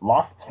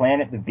 Lost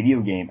Planet the video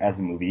game as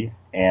a movie,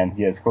 and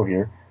he has a quote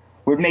here,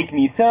 would make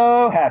me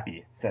so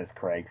happy, says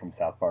Craig from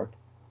South Park.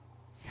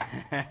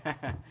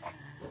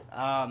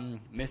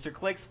 Mr.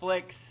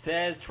 Clicksflix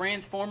says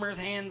Transformers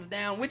hands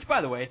down, which,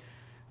 by the way,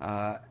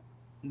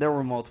 there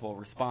were multiple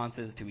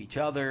responses to each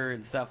other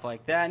and stuff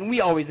like that, and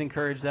we always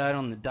encourage that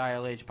on the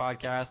Dial H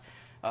podcast.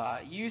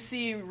 You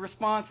see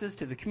responses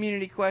to the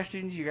community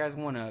questions, you guys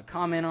want to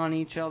comment on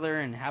each other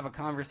and have a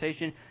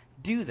conversation,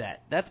 do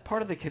that. That's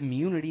part of the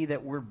community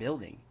that we're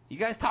building. You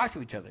guys talk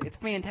to each other. It's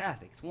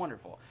fantastic. It's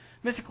wonderful.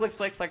 Mr.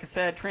 Clicksflakes, like I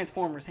said,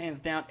 Transformers hands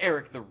down.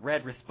 Eric the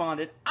Red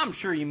responded, I'm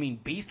sure you mean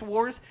Beast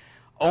Wars.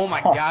 Oh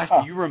my gosh,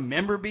 do you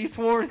remember Beast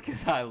Wars?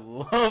 Because I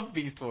love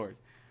Beast Wars.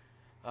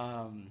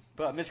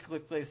 But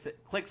Mr.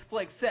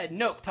 Clicksflakes said,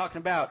 nope, talking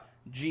about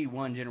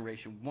G1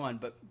 Generation 1,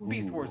 but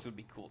Beast Wars would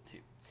be cool too.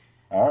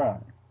 All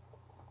right.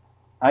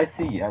 I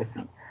see.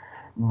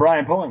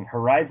 Brian Pulling,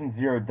 Horizon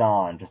Zero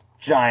Dawn, just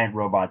giant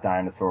robot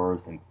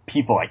dinosaurs and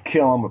people that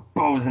kill them with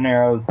bows and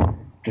arrows.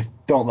 Just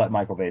don't let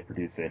Michael Bay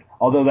produce it.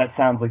 Although that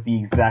sounds like the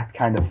exact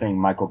kind of thing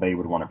Michael Bay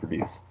would want to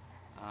produce.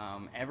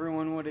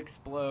 Everyone would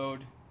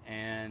explode,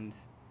 and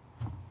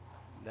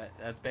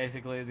that's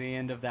basically the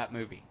end of that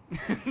movie.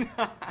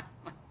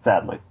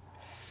 Sadly.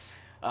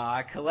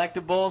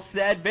 Collectibles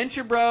said,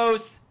 Venture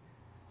Bros.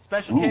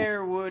 Special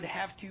care would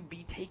have to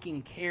be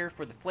taken care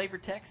for the flavor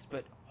text,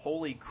 but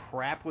holy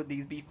crap, would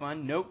these be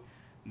fun? Nope.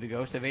 The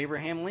Ghost of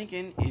Abraham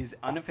Lincoln is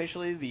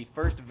unofficially the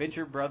first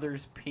Venture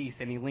Brothers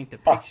piece, and he linked a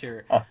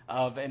picture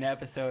of an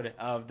episode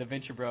of the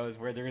Venture Bros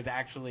where there is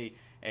actually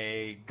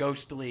a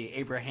ghostly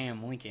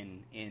Abraham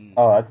Lincoln in.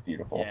 Oh, that's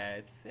beautiful. Yeah,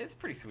 it's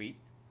pretty sweet.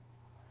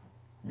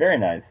 Very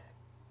nice.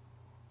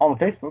 On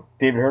the Facebook,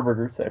 David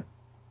Herberger said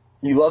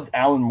he loves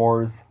Alan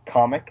Moore's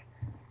comic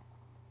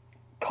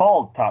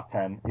called Top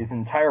 10. His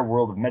entire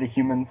world of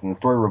metahumans, and the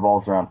story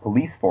revolves around a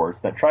police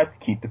force that tries to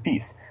keep the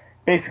peace.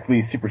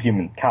 Basically,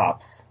 superhuman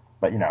cops.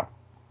 But,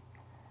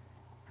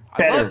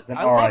 better than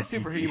I love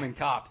superhuman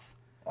cops.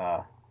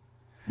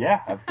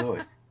 Yeah,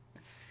 absolutely.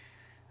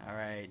 All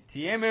right.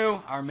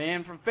 Tiemu, our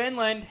man from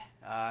Finland,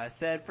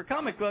 said, for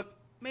comic book,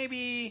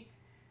 maybe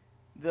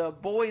The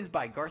Boys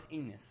by Garth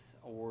Ennis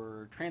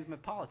or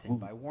Transmetropolitan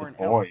by Warren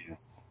Ellis.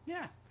 Boys.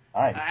 Yeah.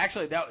 Nice.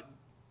 Actually,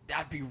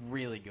 that'd be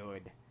really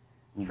good.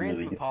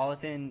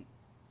 Transmetropolitan,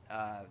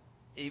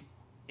 it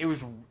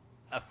was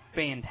a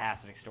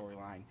fantastic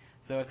storyline.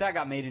 So if that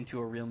got made into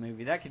a real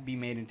movie, that could be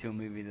made into a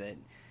movie that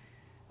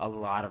a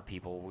lot of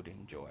people would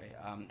enjoy.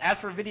 As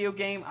for video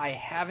game, I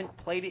haven't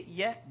played it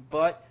yet,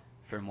 but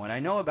from what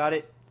I know about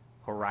it,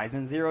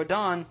 Horizon Zero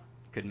Dawn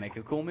could make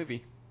a cool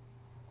movie.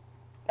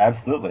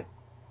 Absolutely.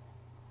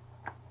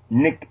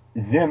 Nick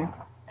Zim,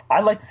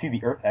 I'd like to see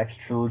the Earth X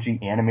trilogy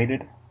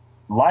animated.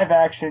 Live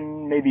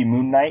action, maybe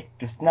Moon Knight,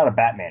 just not a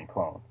Batman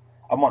clone.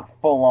 I want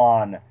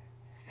full-on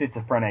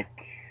schizophrenic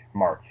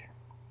Mark.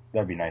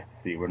 That'd be nice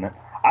to see, wouldn't it?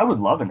 I would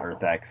love an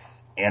Earth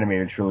X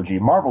animated trilogy.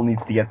 Marvel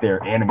needs to get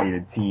their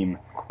animated team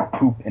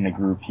poop in a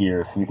group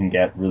here so we can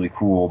get really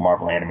cool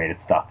Marvel animated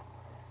stuff.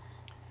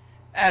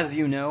 As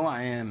you know,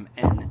 I am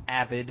an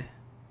avid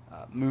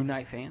Moon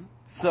Knight fan.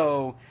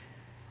 So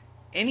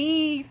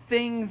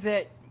anything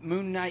that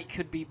Moon Knight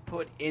could be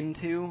put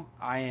into,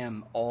 I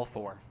am all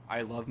for.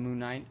 I love Moon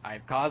Knight.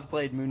 I've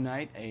cosplayed Moon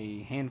Knight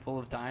a handful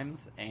of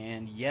times,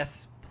 and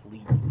yes,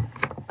 please.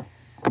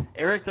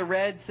 Eric the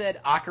Red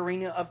said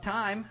Ocarina of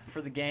Time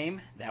for the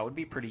game. That would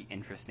be pretty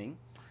interesting.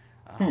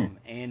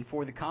 And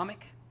for the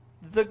comic,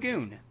 The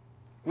Goon,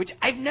 which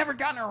I've never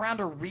gotten around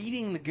to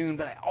reading The Goon,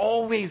 but I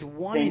always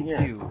wanted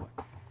to.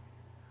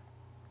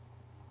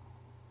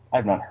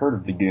 I've not heard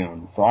of The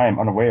Goon, so I am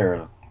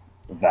unaware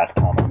of that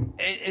comic.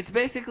 It's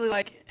basically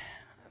like,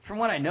 from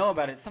what I know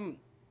about it,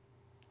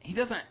 he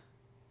doesn't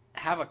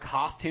have a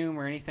costume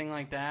or anything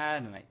like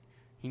that, and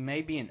he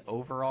may be in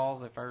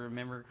overalls if I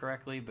remember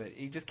correctly, but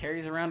he just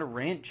carries around a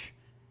wrench.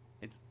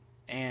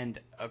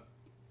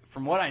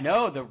 From what I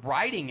know, the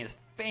writing is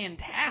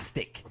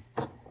fantastic.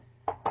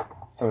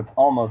 So it's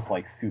almost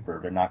like Super,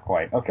 but not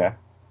quite. Okay.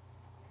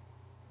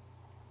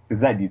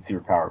 Because that dude's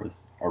superpower was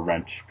a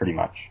wrench, pretty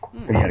much.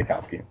 But he had a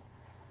costume.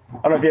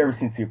 I don't know if you've ever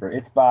seen Super.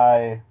 It's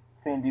by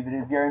same dude that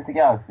did Guardians of the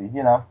Galaxy,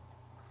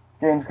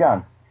 James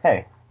Gunn.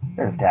 Hey,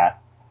 there's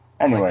Cat.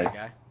 Anyways, like that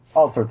guy.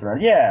 All sorts of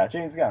around. Yeah,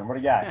 James Gunn, what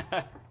a guy.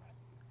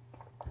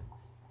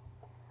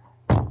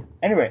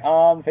 Anyway,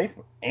 on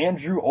Facebook,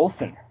 Andrew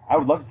Olson. I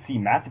would love to see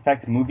Mass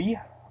Effect movie.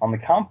 On the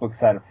comic book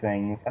side of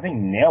things, I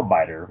think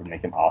Nailbiter would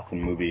make an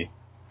awesome movie.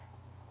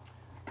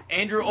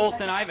 Andrew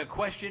Olson, I have a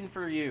question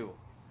for you.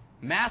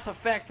 Mass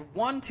Effect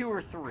 1, 2,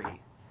 or 3?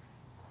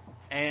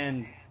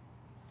 And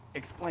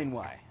explain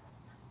why.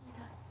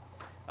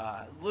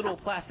 Little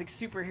Plastic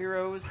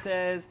Superheroes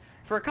says,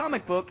 for a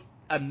comic book,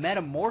 a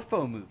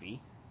Metamorpho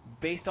movie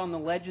based on the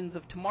Legends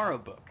of Tomorrow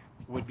book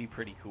would be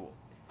pretty cool.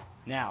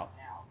 Now,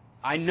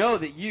 I know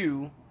that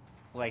you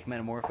like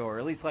Metamorpho, or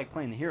at least like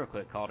playing the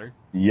HeroClix, Calder.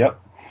 Yep.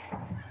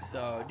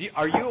 So,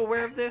 are you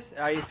aware of this?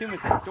 I assume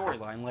it's a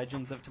storyline,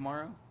 Legends of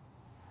Tomorrow?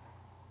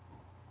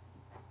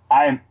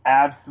 I am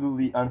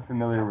absolutely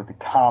unfamiliar with the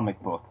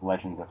comic book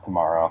Legends of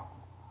Tomorrow.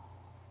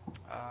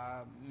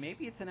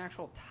 Maybe it's an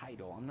actual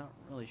title. I'm not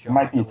really sure. It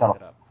might be a title.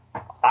 Look it up.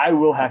 I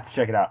will have to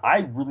check it out. I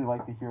really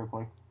like the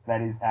HeroClix.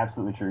 That is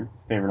absolutely true.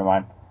 It's a favorite of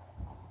mine.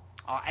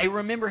 I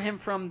remember him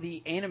from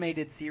the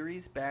animated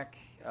series back.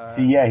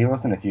 He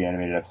was in a few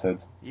animated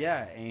episodes.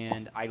 Yeah,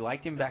 and I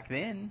liked him back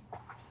then.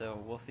 So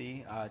we'll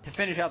see. To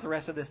finish out the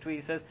rest of this tweet,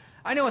 he says,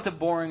 I know it's a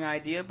boring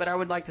idea, but I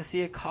would like to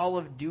see a Call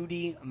of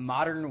Duty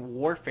Modern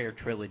Warfare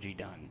trilogy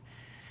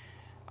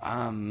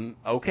done.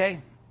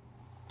 Okay.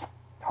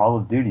 Call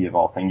of Duty of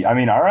all things. I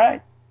mean, all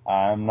right.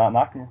 I'm not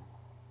knocking you.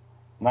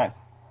 Nice.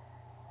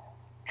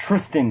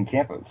 Tristan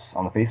Campos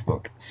on the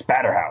Facebook.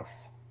 Spatterhouse.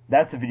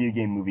 That's a video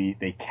game movie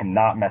they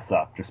cannot mess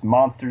up. Just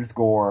monsters,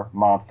 gore,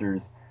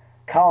 monsters.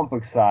 Comic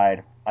book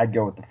side, I'd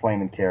go with the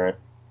Flamin' Carrot.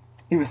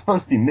 He was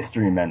supposed to be a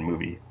Mystery Men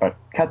movie, but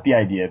cut the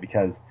idea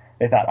because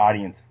they thought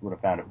audience would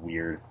have found it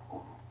weird.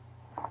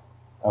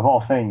 Of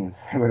all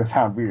things, they would have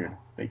found weird.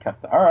 They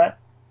cut the... Alright.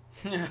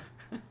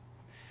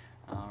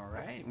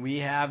 Alright. We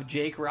have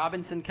Jake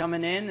Robinson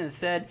coming in and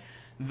said,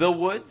 The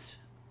Woods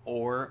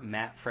or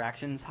Matt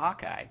Fraction's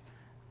Hawkeye.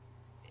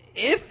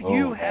 If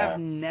you have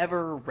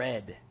never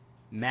read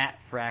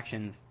Matt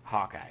Fraction's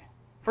Hawkeye,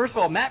 first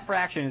of all, Matt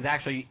Fraction is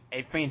actually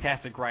a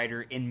fantastic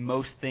writer in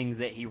most things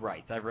that he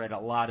writes. I've read a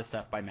lot of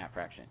stuff by Matt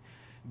Fraction.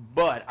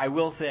 But I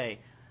will say,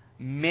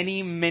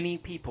 many, many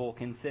people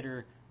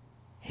consider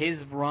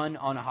his run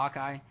on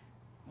Hawkeye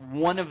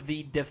one of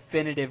the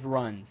definitive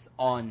runs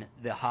on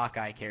the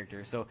Hawkeye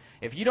character. So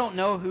if you don't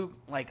know who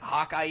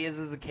Hawkeye is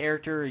as a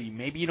character, or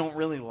maybe you don't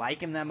really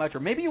like him that much,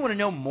 or maybe you want to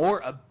know more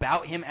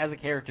about him as a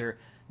character,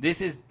 this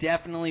is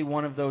definitely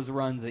one of those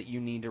runs that you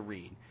need to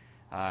read.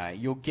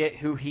 You'll get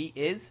who he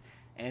is,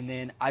 and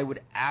then I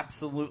would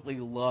absolutely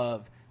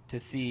love to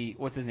see,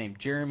 what's his name,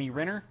 Jeremy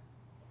Renner?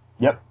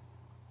 Yep.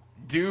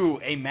 Do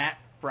a Matt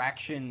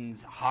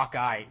Fraction's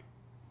Hawkeye,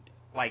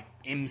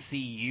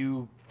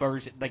 MCU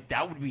version.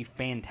 That would be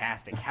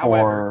fantastic.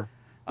 However,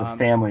 for the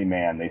Family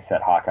Man they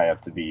set Hawkeye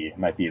up to be, it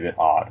might be a bit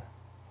odd.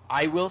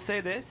 I will say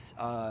this.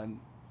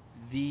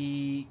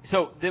 The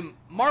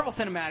Marvel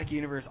Cinematic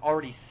Universe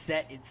already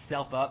set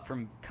itself up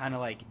from kind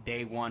of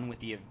day one with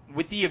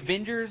the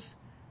Avengers,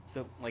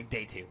 so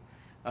day two.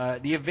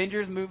 The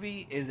Avengers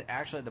movie is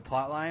actually, the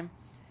plotline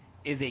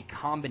is a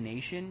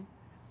combination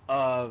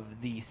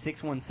of the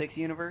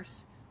 616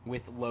 universe,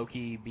 with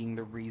Loki being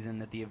the reason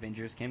that the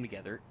Avengers came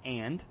together,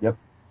 and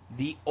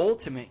the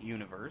Ultimate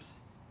Universe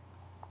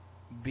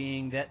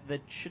being that the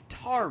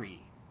Chitauri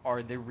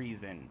are the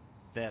reason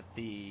that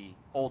the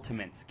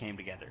Ultimates came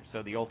together.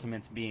 So the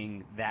Ultimates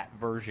being that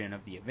version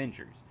of the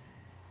Avengers.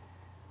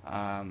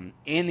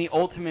 In the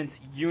Ultimates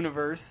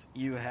universe,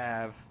 you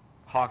have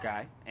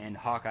Hawkeye, and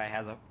Hawkeye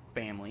has a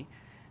family.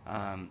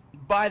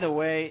 By the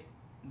way,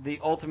 the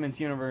Ultimates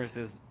universe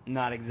is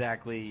not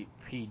exactly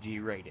PG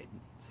rated.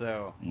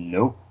 So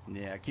nope.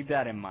 Yeah, keep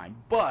that in mind.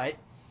 But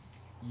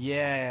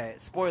yeah,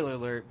 spoiler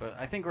alert, but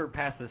I think we're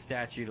past the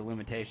statute of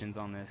limitations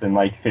on this. It's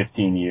been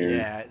 15 years.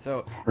 Yeah,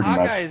 so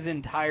Hawkeye's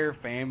entire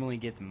family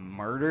gets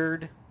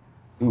murdered.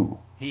 Ooh.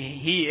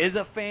 He is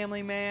a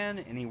family man,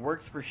 and he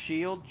works for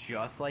S.H.I.E.L.D.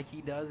 just like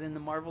he does in the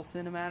Marvel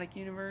Cinematic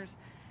Universe.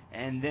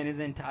 And then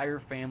his entire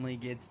family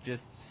gets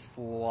just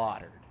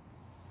slaughtered.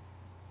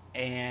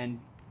 And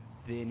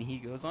then he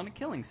goes on a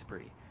killing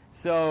spree.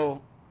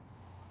 So,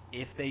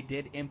 if they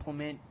did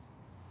implement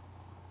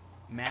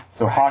Matt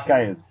So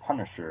Hawkeye is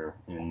Punisher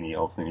in the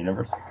Ultimate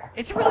Universe?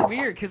 It's really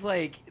weird, because,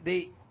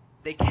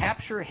 they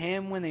capture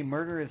him when they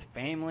murder his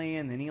family,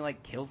 and then he,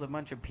 kills a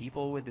bunch of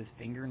people with his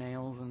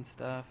fingernails and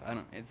stuff.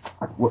 It's...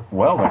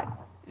 Well,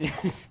 then.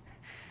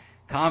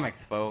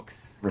 Comics,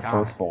 folks.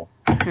 Resourceful.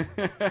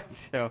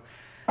 So,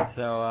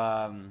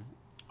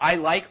 I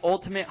like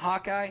Ultimate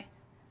Hawkeye,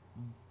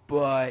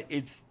 but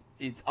it's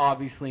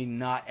obviously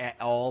not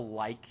at all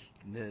like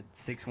the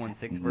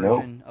 616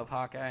 version of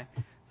Hawkeye.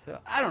 So,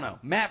 I don't know.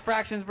 Matt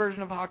Fraction's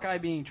version of Hawkeye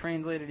being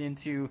translated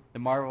into the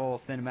Marvel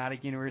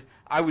Cinematic Universe,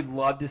 I would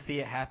love to see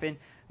it happen,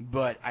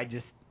 but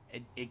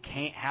it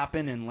can't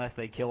happen unless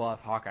they kill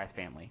off Hawkeye's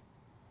family.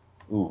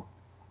 Ooh.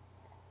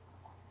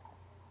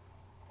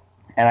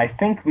 And I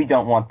think we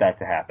don't want that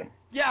to happen.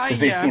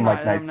 I'm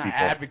not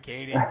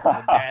advocating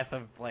for the death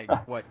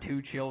of,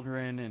 2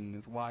 children and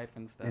his wife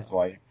and stuff. His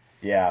wife.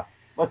 Yeah.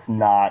 Let's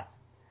not.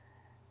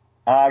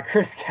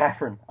 Chris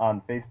Caffern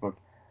on Facebook.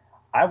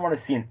 I want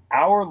to see an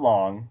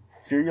hour-long,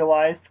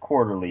 serialized,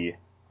 quarterly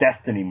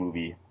Destiny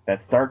movie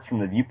that starts from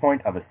the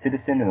viewpoint of a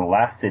citizen in the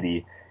last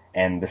city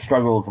and the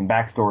struggles and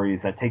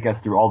backstories that take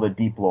us through all the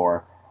deep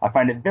lore. I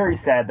find it very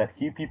sad that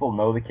few people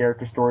know the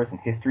character stories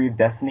and history of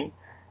Destiny.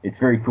 It's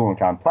very cool and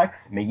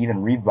complex, may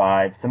even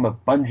revive some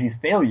of Bungie's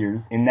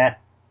failures in that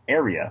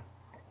area.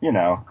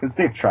 Because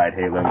they've tried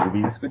Halo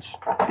movies, which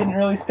didn't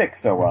really stick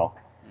so well.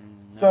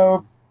 No.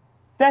 So,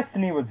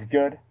 Destiny was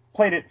good.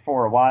 Played it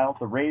for a while.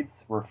 The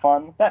raids were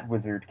fun. That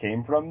wizard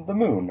came from the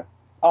moon.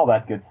 All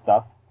that good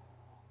stuff.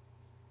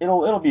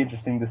 It'll be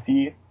interesting to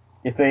see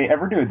if they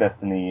ever do a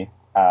Destiny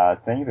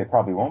thing. They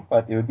probably won't,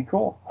 but it would be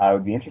cool. I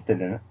would be interested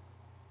in it.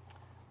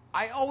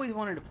 I always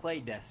wanted to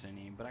play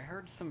Destiny, but I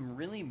heard some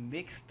really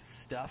mixed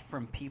stuff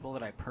from people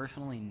that I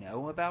personally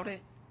know about it.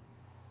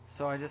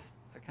 So I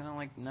kind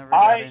of never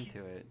got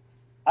into it.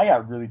 I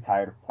got really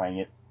tired of playing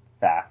it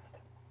fast.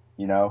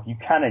 You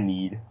kind of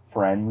need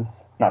friends.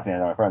 Not saying I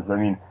don't have friends, but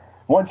I mean,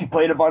 once you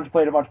played a bunch,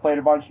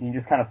 and you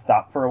just kind of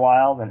stop for a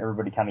while, then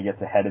everybody kind of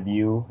gets ahead of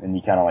you, and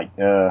you kind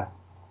of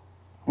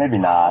maybe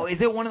not. Oh,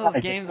 is it one of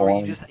those games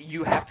where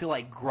you have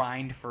to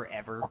grind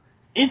forever?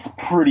 It's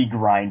pretty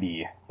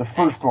grindy. The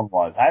first one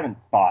was. I haven't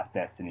bought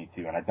Destiny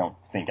 2, and I don't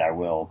think I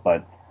will,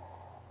 but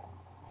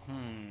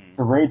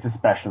The raids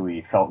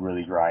especially felt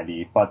really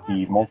grindy, but the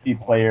That's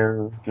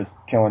multiplayer, just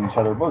killing each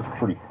other, was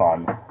pretty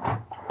fun.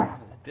 That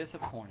was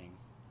disappointing.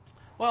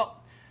 Well,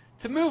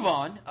 to move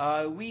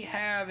on, we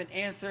have an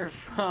answer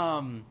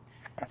from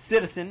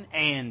citizen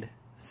and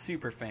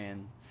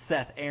superfan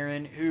Seth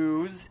Aaron,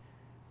 whose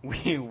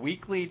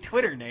weekly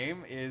Twitter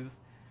name is,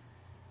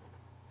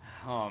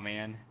 oh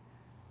man,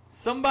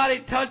 somebody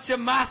touch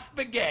my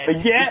spaghetti.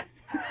 Spaghetti?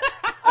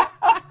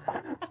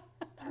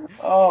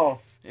 Oh.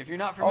 If you're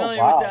not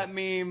familiar with that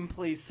meme,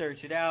 please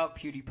search it out.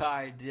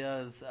 PewDiePie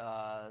does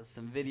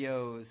some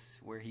videos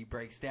where he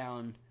breaks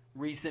down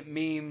recent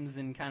memes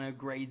and kind of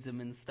grades them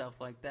and stuff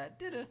like that.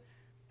 Did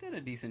a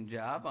decent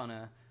job on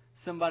a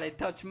somebody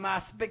touch my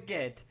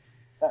spaghetti.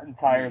 That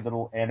entire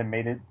little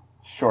animated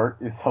short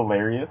is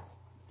hilarious.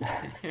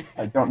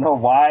 I don't know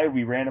why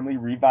we randomly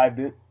revived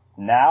it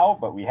now,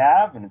 but we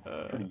have, and it's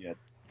pretty good.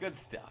 Good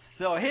stuff.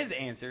 So his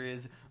answer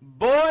is,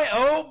 boy,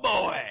 oh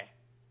boy,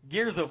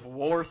 Gears of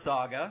War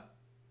Saga.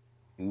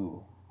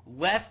 Ooh.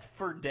 Left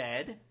 4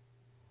 Dead,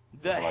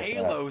 the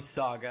Halo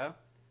Saga,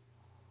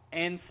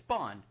 and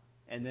Spawn.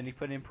 And then he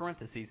put in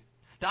parentheses,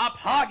 stop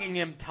hogging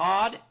him,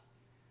 Todd!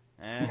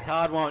 And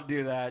Todd won't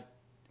do that.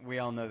 We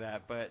all know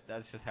that, but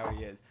that's just how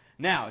he is.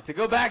 Now, to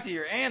go back to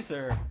your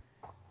answer,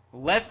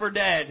 Left 4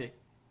 Dead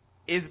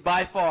is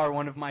by far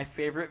one of my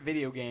favorite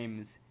video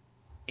games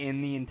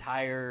in the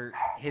entire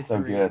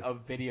history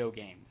of video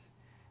games.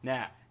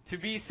 Now, to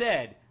be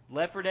said,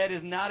 Left 4 Dead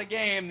is not a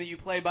game that you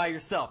play by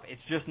yourself.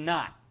 It's just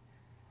not.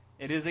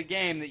 It is a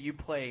game that you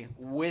play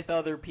with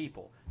other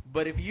people.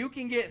 But if you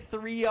can get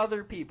 3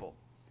 other people,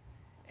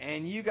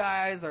 and you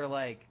guys are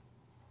like,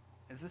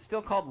 is this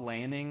still called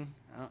landing?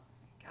 God,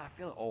 I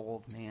feel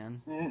old,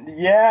 man.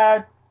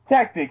 Yeah,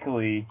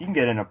 technically, you can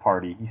get in a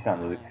party. You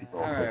sound really super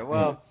old. All right,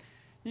 well,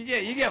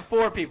 you get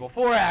 4 people,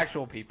 4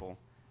 actual people,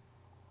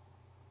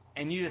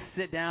 and you just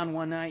sit down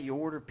one night, you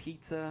order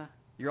pizza.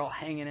 You're all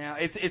hanging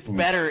out. It's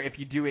better if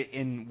you do it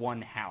in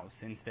one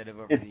house instead of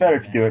over It's the better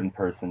internet. if you do it in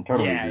person.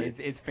 Totally Yeah,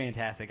 agree. it's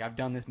fantastic. I've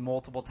done this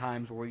multiple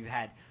times where we've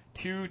had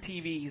 2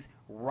 TVs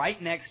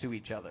right next to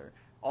each other.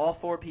 All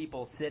 4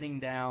 people sitting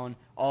down,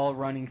 all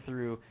running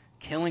through,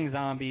 killing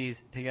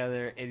zombies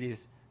together. It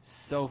is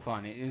so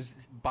fun. It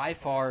is by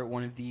far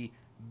one of the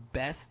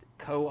best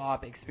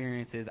co-op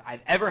experiences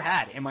I've ever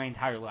had in my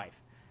entire life.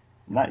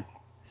 Nice.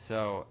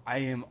 So I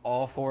am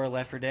all for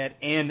Left 4 Dead.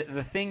 And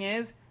the thing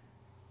is,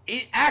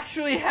 it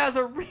actually has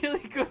a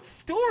really good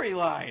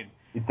storyline.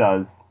 It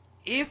does.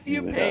 If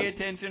you pay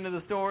attention to the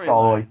storyline.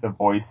 All like the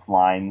voice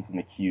lines and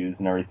the cues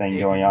and everything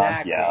going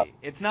on. Yeah.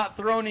 It's not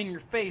thrown in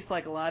your face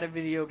like a lot of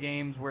video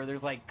games where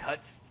there's like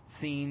cut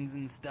scenes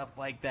and stuff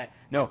like that.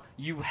 No,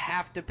 you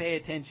have to pay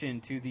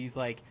attention to these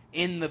like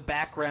in the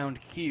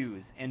background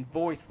cues and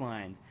voice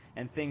lines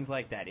and things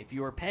like that. If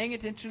you are paying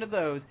attention to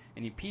those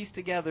and you piece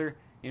together,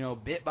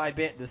 bit by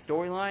bit the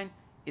storyline,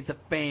 it's a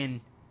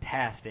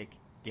fantastic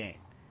game.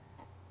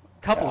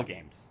 Couple of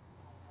games.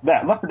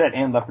 Left 4 Dead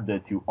and Left 4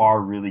 Dead 2 are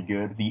really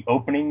good. The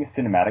opening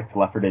cinematic to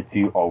Left 4 Dead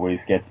 2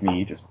 always gets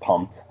me just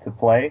pumped to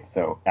play,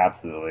 so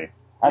absolutely.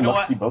 I'd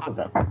love to see both of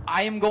them.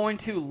 I am going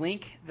to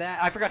link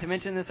that. I forgot to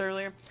mention this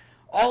earlier.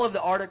 All of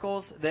the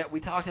articles that we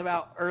talked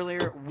about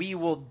earlier, we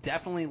will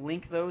definitely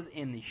link those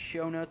in the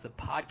show notes, the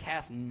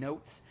podcast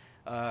notes,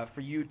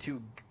 for you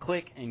to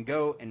click and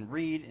go and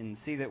read and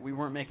see that we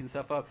weren't making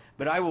stuff up.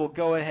 But I will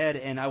go ahead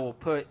and I will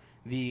put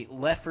the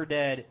Left 4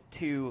 Dead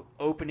 2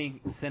 opening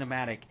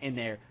cinematic in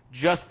there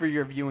just for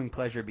your viewing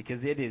pleasure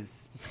because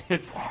it's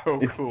so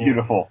cool. It's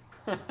beautiful.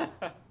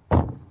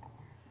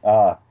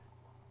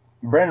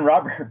 Brandon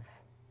Roberts,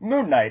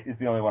 Moon Knight is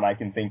the only one I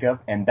can think of,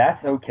 and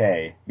that's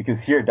okay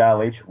because here at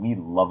Dial H we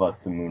love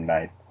us some Moon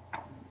Knight.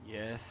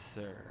 Yes,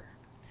 sir.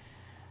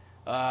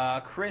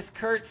 Chris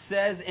Kurtz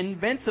says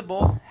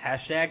Invincible,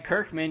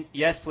 #Kirkman.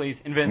 Yes,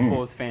 please.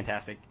 Invincible is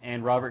fantastic,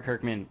 and Robert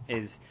Kirkman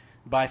is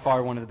by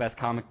far one of the best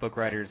comic book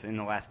writers in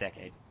the last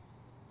decade.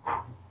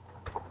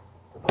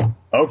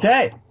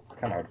 Okay. It's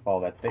kind of hard to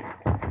follow that statement.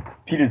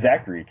 Peter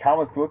Zachary,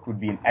 comic book would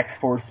be an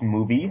X-Force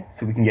movie,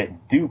 so we can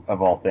get Dupe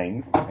of all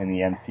things in the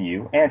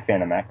MCU, and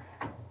Phantom X,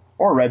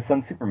 or Red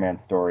Sun Superman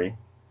story.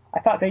 I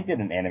thought they did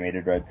an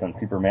animated Red Sun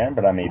Superman,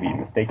 but I may be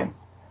mistaken.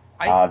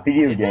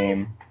 Video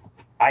game.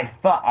 I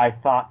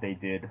thought they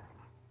did,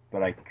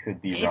 but I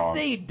could be wrong. If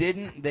they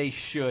didn't, they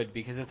should,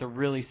 because it's a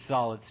really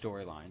solid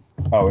storyline.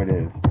 Oh, it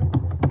is.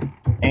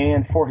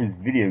 And for his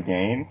video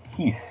game,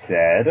 he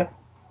said,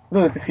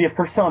 we'd like to see a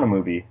Persona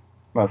movie.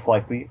 Most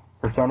likely,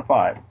 Persona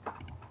 5.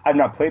 I've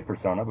not played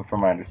Persona, but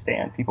from what I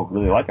understand, people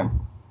really like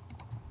them.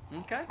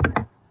 Okay.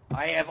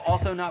 I have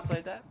also not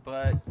played that,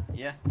 but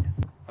yeah,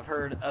 I've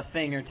heard a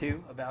thing or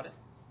two about it.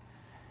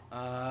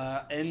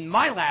 And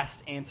my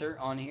last answer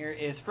on here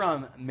is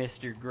from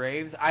Mr.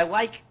 Graves. I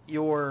like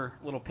your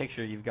little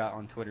picture you've got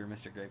on Twitter,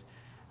 Mr. Graves.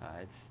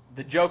 It's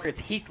the Joker.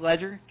 It's Heath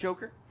Ledger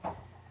Joker.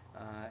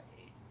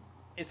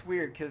 It's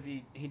weird because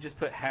he just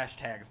put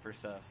hashtags for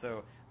stuff.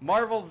 So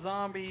Marvel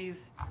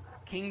Zombies,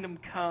 Kingdom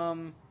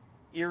Come,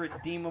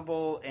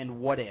 Irredeemable,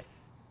 and What If.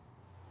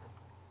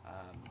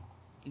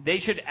 they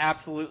should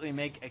absolutely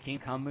make a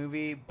Kingdom Come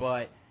movie,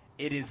 but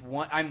it is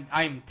one.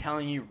 I'm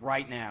telling you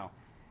right now,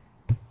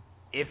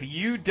 if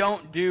you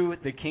don't do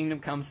the Kingdom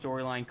Come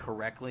storyline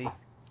correctly,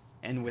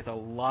 and with a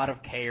lot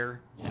of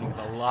care and with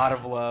a lot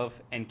of love,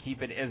 and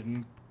keep it as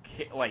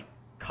like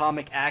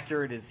comic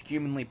accurate as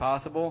humanly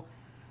possible,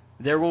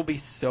 there will be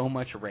so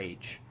much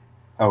rage.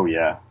 Oh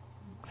yeah.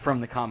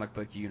 From the comic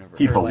book universe.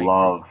 People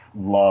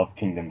love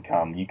Kingdom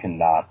Come. You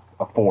cannot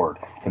afford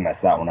to mess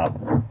that one up.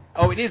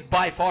 Oh, it is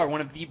by far one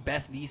of the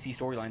best DC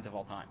storylines of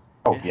all time.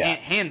 Oh yeah,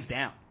 hands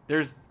down.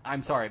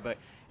 I'm sorry, but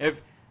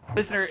if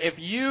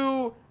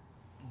you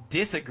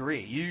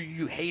disagree,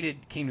 you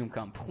hated Kingdom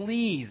Come,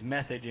 please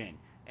message in,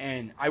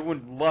 and I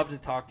would love to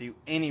talk to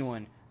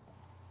anyone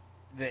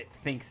that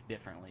thinks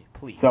differently.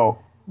 Please. So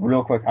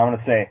real quick, I want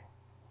to say,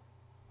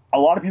 a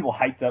lot of people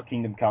hyped up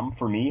Kingdom Come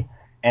for me.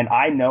 And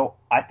I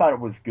thought it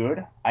was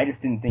good. I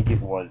just didn't think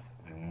it was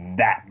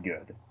that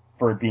good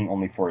for it being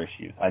only 4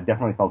 issues. I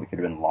definitely felt it could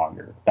have been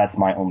longer. That's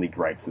my only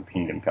gripes with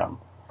Kingdom Come.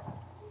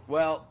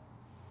 Well,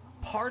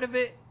 part of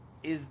it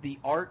is the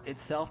art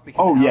itself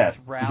because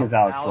Alex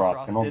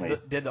Ross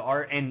did the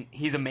art, and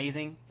he's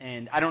amazing.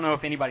 And I don't know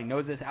if anybody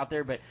knows this out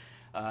there, but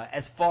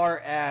as far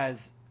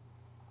as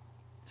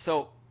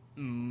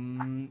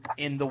in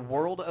the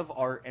world of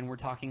art, and we're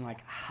talking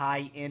like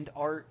high-end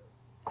art,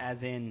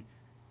 as in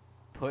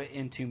put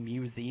into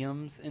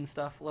museums and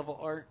stuff level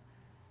art,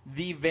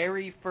 the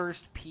very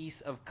first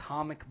piece of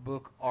comic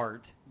book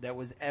art that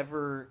was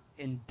ever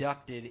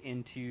inducted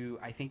into,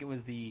 I think it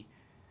was the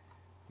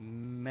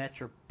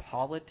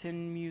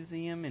Metropolitan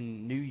Museum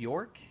in New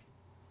York.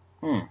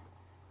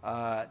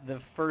 The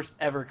first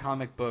ever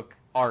comic book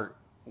art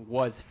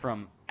was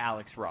from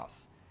Alex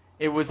Ross.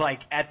 It was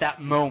like at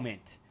that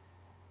moment,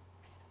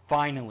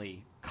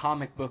 finally,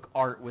 comic book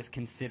art was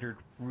considered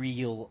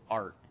real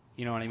art.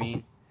 You know what I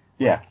mean?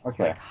 Yeah,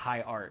 okay. Like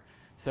high art.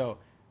 So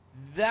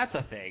that's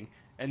a thing.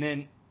 And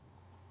then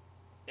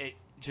it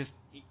just,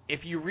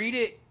 if you read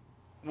it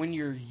when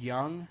you're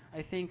young,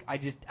 I think, I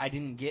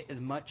didn't get as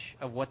much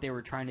of what they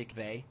were trying to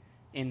convey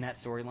in that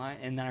storyline.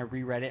 And then I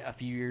reread it a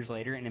few years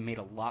later, and it made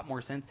a lot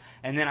more sense.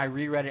 And then I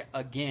reread it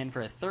again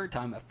for a third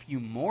time a few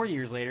more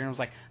years later, and I was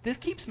like, this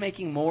keeps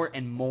making more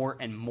and more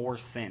and more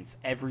sense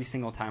every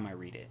single time I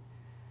read it.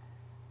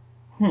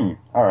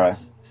 All right.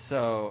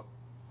 So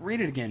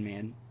read it again,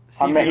 man.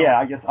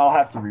 I guess I'll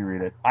have to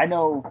reread it. I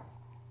know,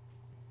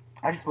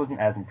 I just wasn't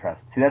as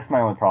impressed. See, that's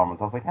my only problem.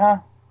 I was like,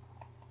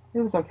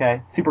 it was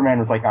okay. Superman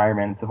was like Iron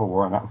Man in Civil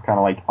War, and that was kind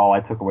of like all I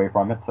took away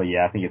from it. So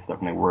yeah, I think it's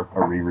definitely worth a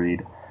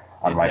reread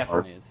on my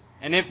part. It definitely is.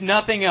 And if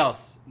nothing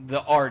else,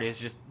 the art is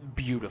just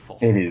beautiful.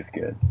 It is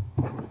good.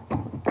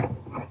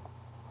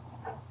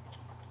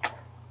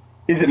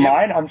 Is it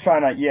mine? I'm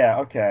trying to,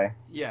 okay.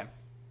 Yeah.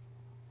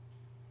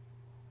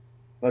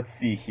 Let's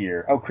see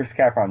here. Oh, Chris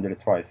Capron did it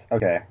twice.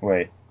 Okay,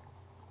 wait.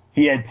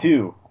 He had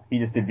 2. He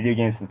just did video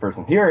games for the first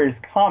one. Here are his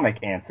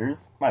comic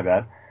answers. My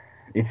bad.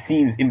 It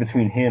seems in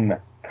between him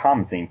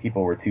commenting,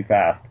 people were too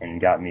fast and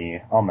got me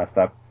all messed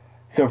up.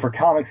 So for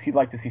comics, he'd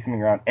like to see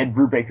something around Ed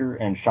Brubaker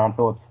and Sean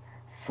Phillips'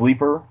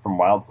 Sleeper from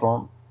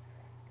Wildstorm.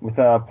 With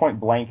Point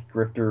Blank,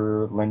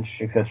 Grifter, Lynch,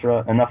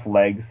 etc. Enough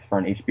legs for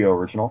an HBO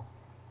original.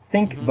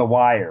 Think The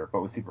Wire,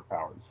 but with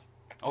superpowers.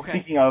 Okay.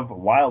 Speaking of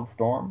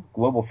Wildstorm,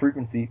 Global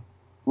Frequency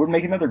would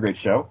make another great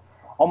show.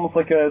 Almost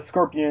like a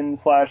Scorpion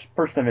 /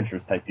 Person of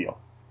Interest type deal.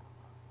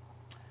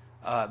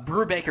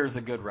 Brubaker's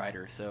a good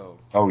writer, so...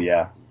 Oh,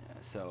 yeah.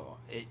 So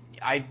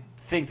I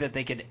think that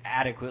they could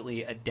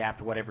adequately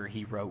adapt whatever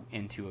he wrote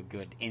into a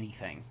good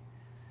anything.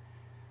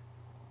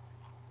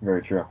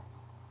 Very true.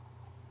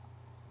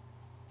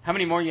 How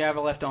many more you have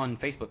left on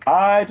Facebook?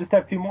 I just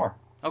have 2 more.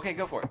 Okay,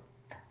 go for it.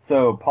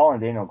 So, Paul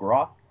and Daniel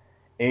Groff,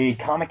 a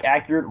comic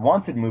accurate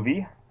Wanted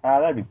movie.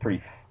 That'd be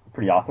pretty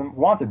awesome.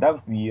 Wanted, that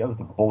was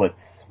the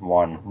Bullets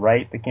one,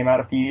 right? That came out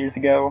a few years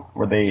ago,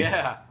 where they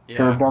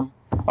curved them.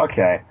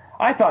 Okay,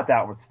 I thought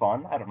that was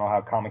fun. I don't know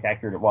how comic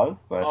accurate it was,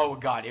 but oh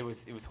god, it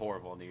was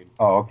horrible, dude.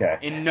 Oh, okay.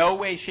 In no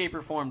way, shape,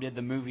 or form did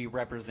the movie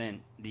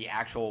represent the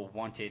actual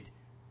Wanted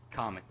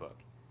comic book.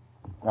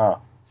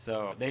 Oh.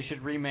 So they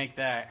should remake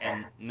that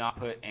and not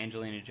put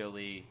Angelina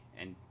Jolie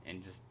and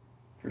just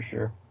for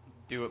sure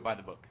do it by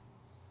the book.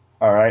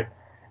 All right,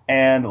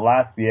 and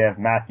last we have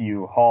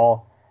Matthew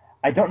Hall.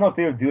 I don't know if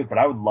they would do it, but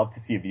I would love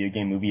to see a video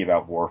game movie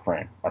about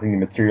Warframe. I think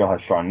the material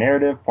has strong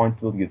narrative, points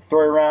to build a good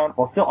story around,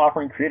 while still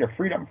offering creative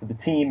freedom for the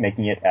team,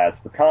 making it as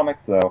for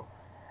comics. So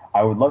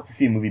I would love to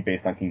see a movie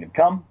based on Kingdom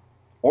Come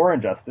or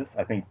Injustice.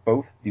 I think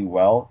both do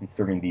well in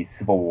serving the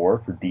Civil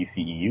War for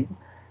DCEU,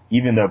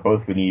 even though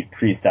both would need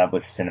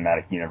pre-established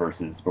cinematic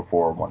universes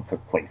before one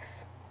took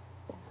place.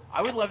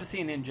 I would love to see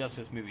an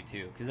Injustice movie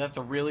too, because that's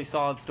a really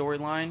solid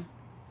storyline.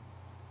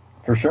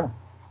 For sure.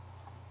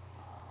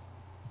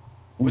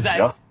 Was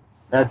that...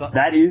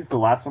 That is the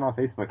last one on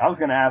Facebook. I was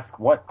going to ask,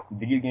 what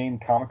video game,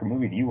 comic, or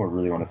movie do you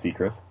really want to see,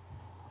 Chris?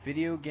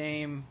 Video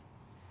game...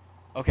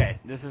 Okay,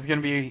 this is going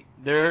to be...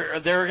 There are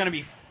going to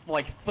be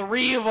like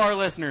 3 of our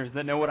listeners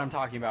that know what I'm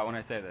talking about when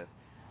I say this.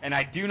 And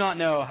I do not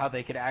know how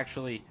they could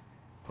actually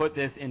put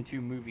this into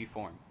movie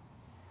form.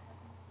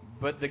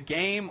 but the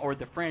game or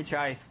the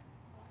franchise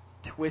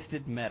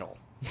Twisted Metal.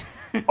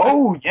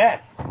 Oh,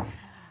 yes!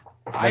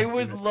 I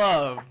would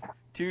love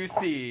to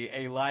see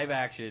a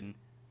live-action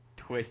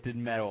Twisted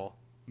Metal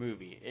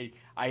movie.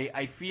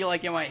 I feel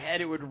like in my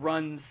head it would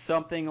run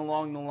something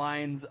along the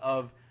lines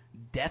of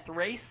Death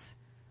Race,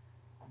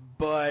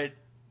 but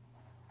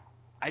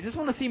I just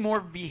want to see more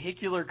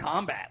vehicular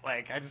combat.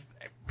 Like,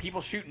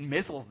 people shooting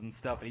missiles and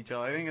stuff at each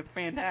other. I think it's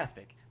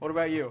fantastic. What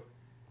about you?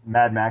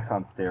 Mad Max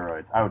on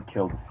steroids. I would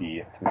kill to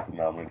see a Twisted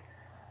Metal movie.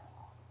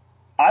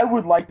 I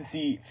would like to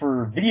see,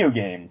 for video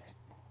games,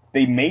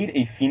 they made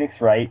a Phoenix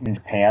Wright in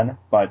Japan,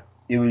 but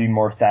it would be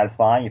more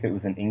satisfying if it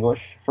was in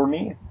English for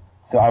me.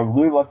 So I would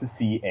really love to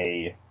see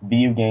a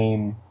video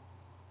game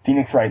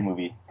Phoenix Wright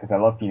movie, because I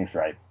love Phoenix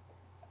Wright.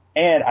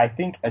 And I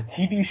think a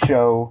TV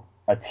show,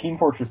 a Team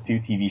Fortress 2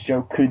 TV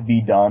show, could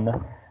be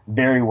done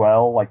very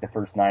well, like the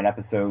first 9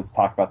 episodes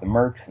talk about the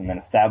mercs and then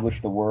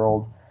establish the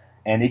world.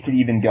 And it could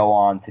even go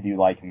on to do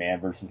like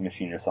Man vs.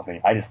 Machine or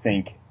something. I just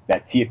think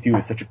that TF2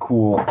 is such a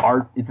cool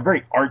it's a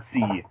very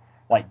artsy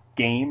like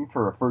game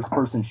for a first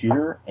person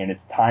shooter, and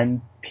its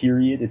time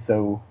period is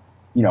so,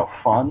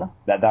 fun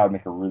that would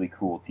make a really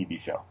cool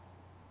TV show.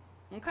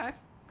 Okay,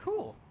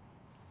 cool.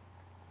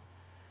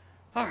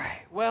 All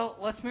right, well,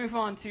 let's move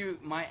on to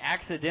my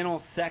accidental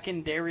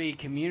secondary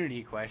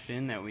community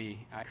question that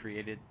I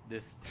created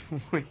this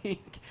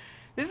week.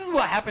 This is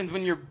what happens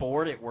when you're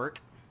bored at work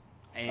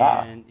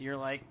and you're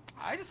like,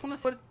 I just want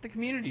to see what the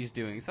community is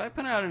doing. So I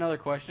put out another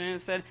question and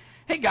it said,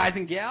 hey guys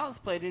and gals,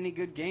 played any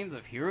good games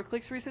of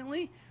HeroClix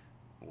recently?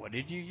 What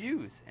did you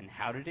use and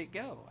how did it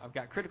go? I've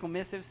got Critical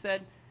Missive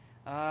said,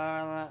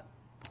 oh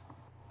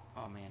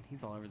man,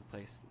 he's all over the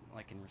place,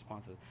 like in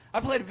responses.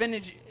 I played a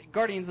vintage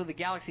Guardians of the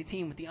Galaxy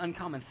team with the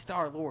uncommon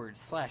Star-Lord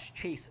 /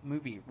 Chase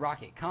movie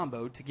rocket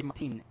combo to give my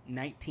team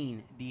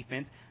 19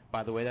 defense.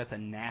 By the way, that's a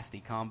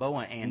nasty combo,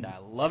 and I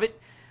love it.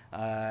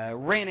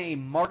 Ran a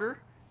Martyr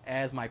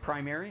as my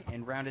primary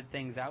and rounded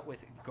things out with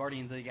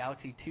Guardians of the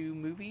Galaxy 2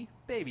 movie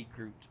Baby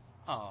Groot.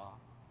 Aww.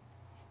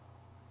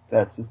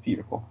 That's just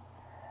beautiful.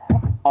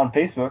 On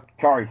Facebook,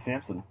 Kari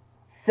Sampson,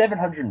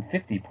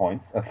 750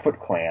 points of Foot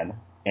Clan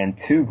and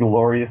 2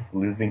 glorious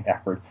losing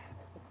efforts.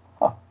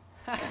 Huh.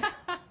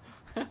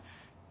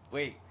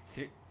 Wait,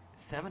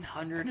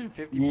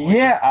 750 points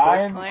yeah,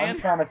 of Foot Clan? I'm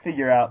trying to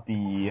figure out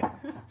the...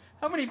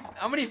 How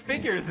many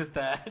figures is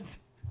that?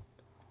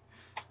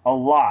 A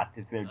lot,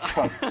 if they're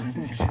just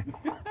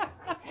ninjas.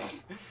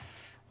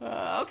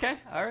 Okay,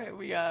 all right.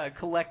 We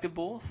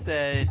Collectible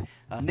said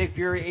Nick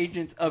Fury,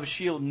 Agents of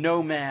S.H.I.E.L.D.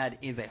 Nomad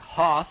is a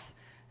hoss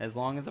as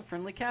long as a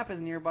friendly cap is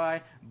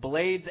nearby.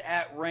 Blades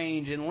at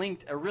range, and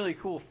linked a really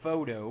cool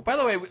photo. By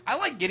the way, I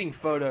like getting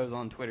photos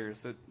on Twitter,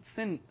 so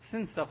send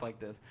stuff like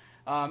this.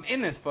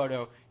 In this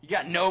photo, you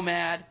got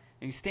Nomad,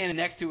 and he's standing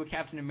next to a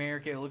Captain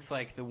America. It looks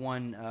like the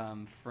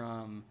one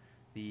from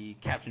the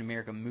Captain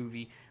America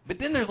movie. But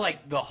then there's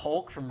like the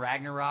Hulk from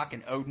Ragnarok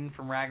and Odin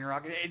from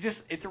Ragnarok.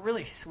 It's a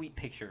really sweet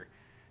picture.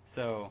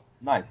 So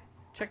nice.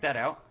 Check that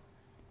out.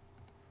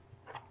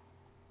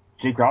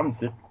 Jake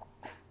Robinson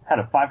had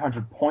a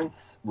 500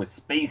 points with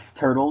Space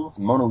Turtles,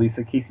 Mona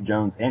Lisa, Casey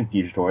Jones, and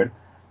Fugitoid. It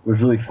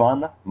was really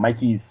fun.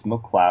 Mikey's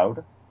Smoke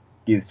Cloud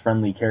gives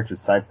friendly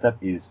characters sidestep,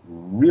 is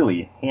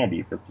really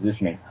handy for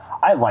positioning.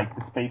 I like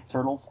the Space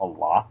Turtles a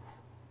lot.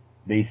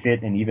 They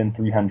fit in even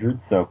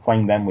 300, so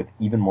playing them with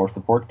even more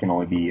support can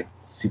only be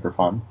super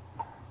fun.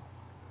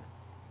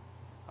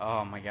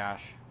 Oh my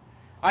gosh.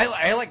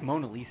 I like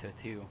Mona Lisa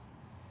too.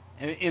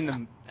 In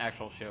the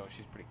actual show,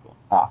 she's pretty cool.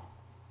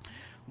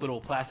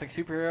 Little Plastic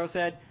Superhero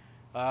said,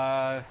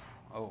 oh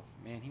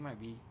man, he might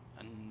be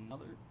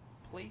another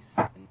place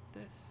in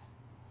this.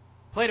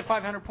 Played a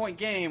 500-point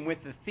game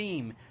with the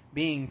theme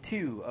being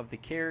two of the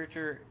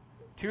characters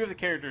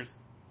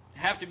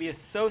have to be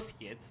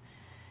associates.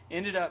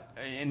 Ended up,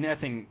 and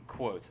that's in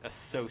quotes,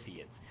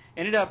 associates.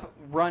 Ended up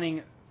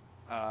running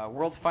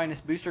World's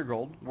Finest Booster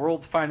Gold,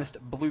 World's Finest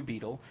Blue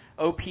Beetle,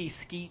 OP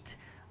Skeet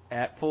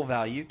at full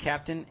value,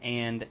 Captain,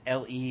 and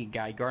LE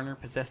Guy Gardner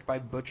possessed by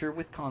Butcher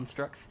with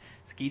constructs.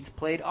 Skeets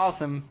played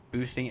awesome,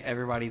 boosting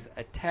everybody's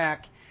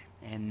attack.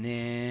 And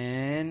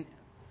then,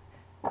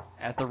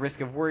 at the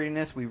risk of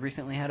wordiness, we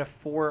recently had a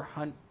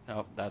 400...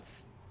 Oh,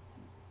 that's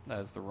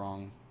the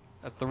wrong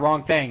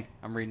thing.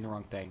 I'm reading the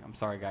wrong thing. I'm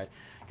sorry, guys.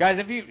 Guys,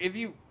 if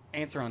you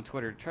answer on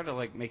Twitter, try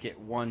to make it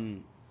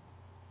one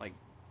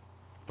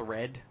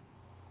thread.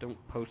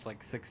 Don't post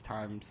 6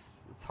 times.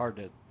 It's hard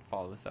to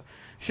follow this stuff.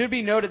 Should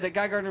be noted that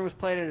Guy Gardner was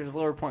played at his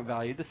lower point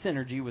value. The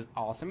synergy was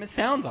awesome. It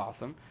sounds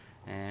awesome,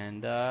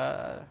 and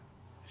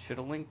should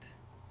have linked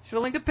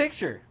a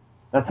picture.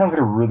 That sounds like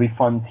a really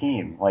fun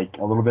team. A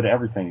little bit of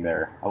everything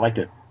there. I like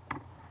it.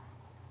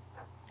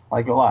 I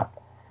like it a lot.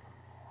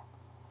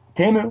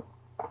 Temu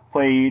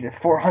played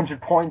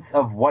 400 points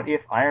of What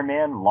If Iron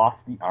Man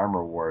Lost the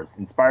Armor Wars,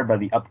 inspired by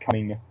the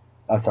uncommon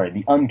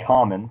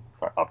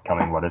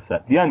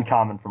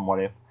from What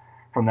If,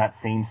 from that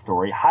same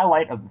story.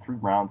 Highlight of the 3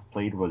 rounds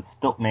played was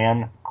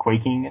Stiltman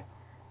quaking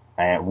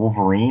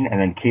Wolverine,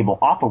 and then Cable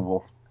off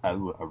a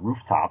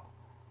rooftop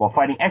while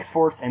fighting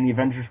X-Force and the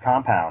Avengers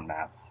Compound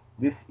maps.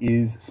 This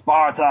is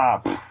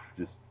Sparta!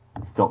 Just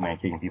Stiltman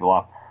kicking people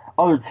off.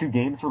 Other 2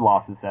 games were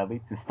losses, sadly,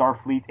 to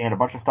Starfleet and a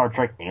bunch of Star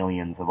Trek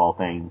aliens, of all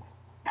things.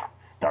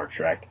 Star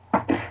Trek.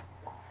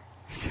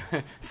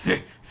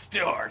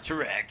 Star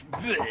Trek.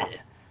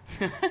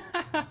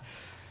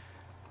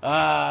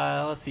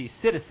 Let's see.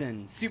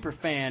 Citizen,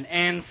 Superfan,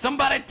 and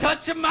Somebody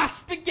Touching My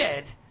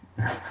Spaghetti.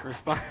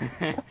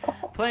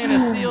 Playing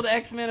a sealed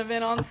X-Men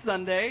event on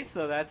Sunday,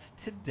 so that's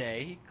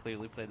today. He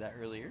clearly played that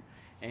earlier.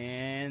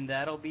 And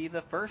that'll be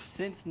the first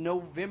since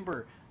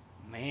November.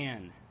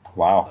 Man.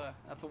 Wow.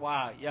 That's a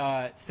while.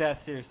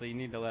 Seth, seriously, you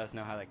need to let us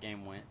know how that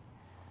game went.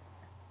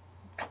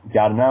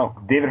 Gotta know.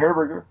 David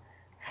Herberger,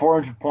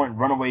 400-point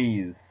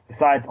runaways.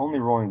 Besides only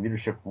rolling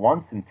leadership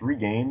once in 3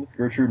 games,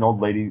 Gertrude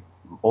and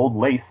Old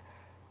Lace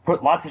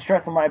put lots of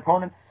stress on my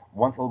opponents.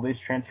 Once Old Lace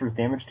transfers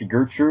damage to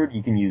Gertrude,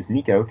 you can use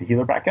Nico to heal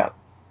her back up.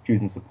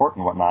 Choosing support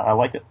and whatnot. I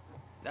like it.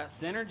 That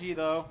synergy,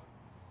 though.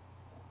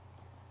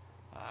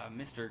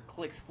 Mr.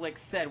 Clicks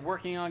Flicks said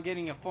working on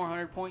getting a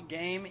 400-point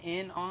game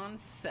in on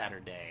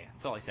Saturday.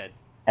 That's all he said.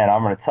 And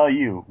I'm going to tell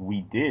you,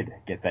 we did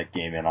get that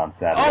game in on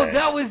Saturday. Oh,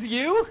 that was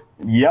you?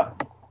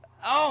 Yep.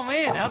 Oh,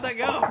 man, how'd that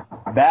go?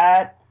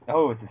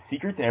 It's a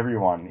secret to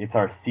everyone. It's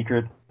our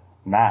secret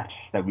match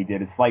that we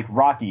did. It's like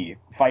Rocky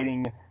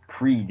fighting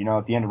Creed. You know,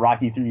 at the end of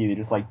Rocky 3, they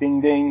just like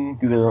ding ding,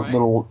 do their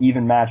little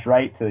even match,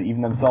 right, to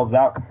even themselves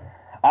out.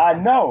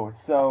 No,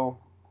 so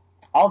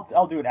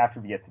I'll do it after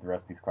we get to the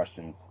rest of these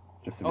questions,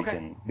 just so we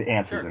can, the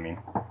answers, sure. I mean.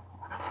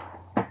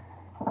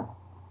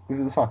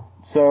 This is fun.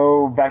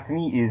 So, back to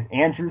me is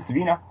Andrew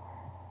Sabina.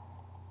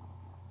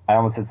 I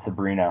almost said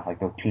Sabrina, like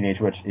the teenage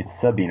witch. It's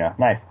Sabina.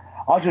 Nice.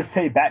 I'll just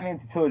say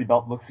Batman's utility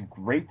belt looks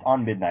great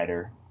on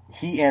Midnighter.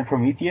 He and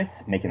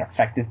Prometheus make an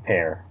effective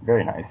pair.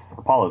 Very nice.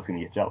 Apollo's going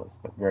to get jealous,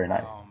 but very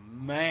nice. Oh,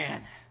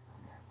 man.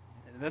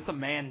 That's a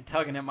man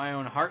tugging at my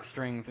own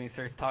heartstrings when he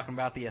starts talking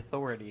about the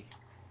Authority.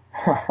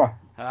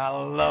 I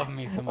love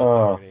me some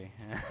Authority.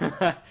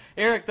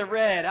 Eric the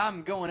Red,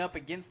 I'm going up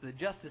against the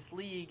Justice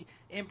League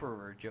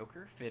Emperor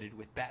Joker, fitted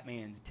with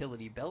Batman's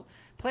utility belt.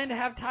 Plan to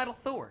have title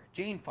Thor,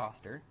 Jane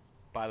Foster,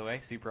 by the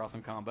way, super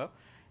awesome combo,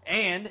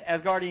 and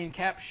Asgardian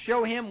Cap,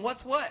 show him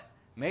what's what.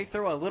 May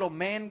throw a little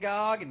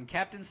Mangog and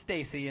Captain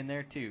Stacy in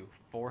there too.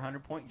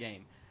 400-point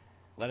game.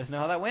 Let us know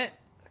how that went.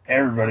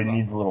 Everybody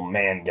needs a little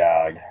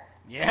Mangog.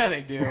 Yeah,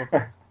 they do.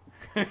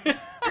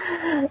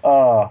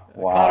 Oh,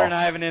 wow. Connor and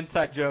I have an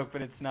inside joke,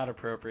 but it's not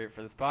appropriate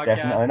for this podcast.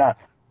 Definitely not.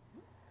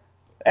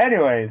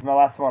 Anyways, my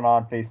last one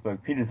on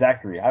Facebook, Peter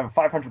Zachary. I have a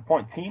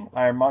 500-point team,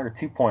 Ironmonger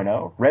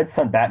 2.0, Red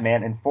Sun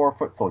Batman, and 4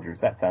 foot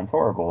soldiers. That sounds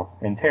horrible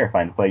and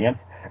terrifying to play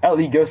against.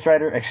 LE Ghost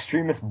Rider,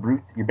 Extremist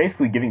Brute. You're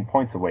basically giving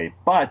points away,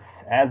 but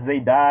as they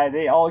die,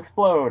 they all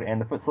explode,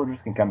 and the foot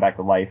soldiers can come back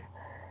to life.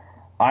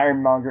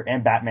 Ironmonger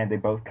and Batman, they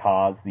both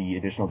cause the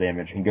additional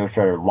damage, and Ghost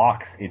Rider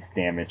locks its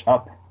damage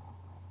up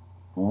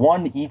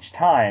 1 each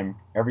time,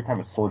 every time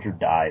a soldier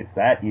dies.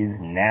 That is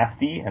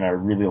nasty, and I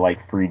really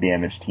like free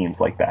damage teams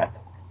like that.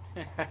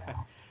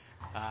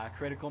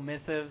 Critical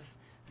Missives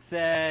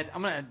said,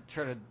 I'm going to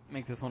try to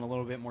make this one a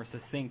little bit more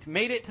succinct.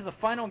 Made it to the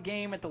final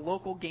game at the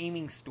local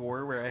gaming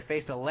store where I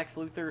faced a Lex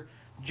Luthor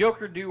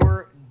Joker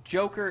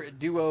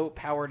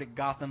duo-powered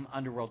Gotham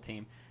Underworld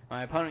team.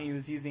 My opponent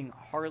was using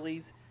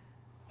Harley's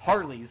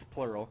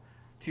plural,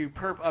 to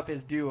perp up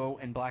his duo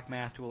and Black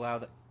Mass to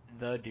allow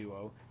the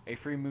duo a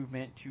free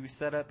movement to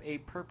set up a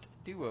perped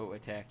duo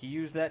attack. He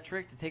used that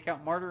trick to take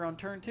out Martyr on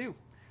turn 2.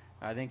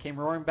 Then came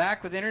roaring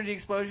back with energy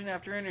explosion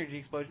after energy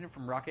explosion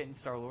from Rocket and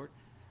Star-Lord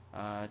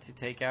to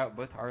take out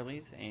both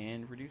Harleys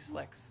and reduce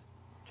Lex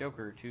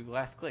Joker to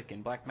last click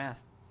and Black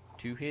Mask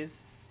to his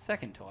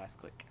second to last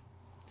click.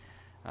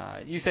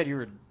 You said you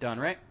were done,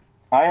 right?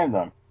 I am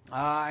done.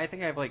 I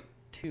think I have like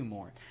 2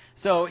 more.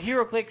 So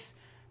HeroClix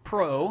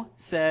Pro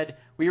said,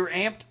 we were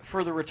amped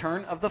for the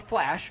return of The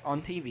Flash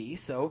on TV,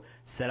 so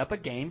set up a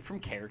game from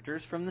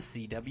characters from the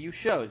CW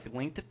shows.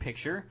 Linked a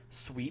picture,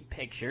 sweet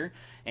picture,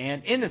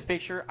 and in this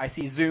picture I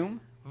see Zoom,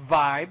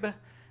 Vibe,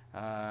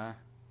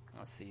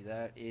 let's see,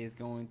 that is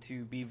going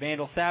to be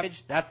Vandal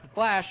Savage, that's The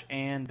Flash,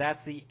 and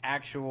that's the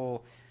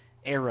actual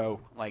Arrow,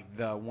 like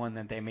the one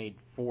that they made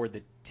for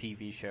the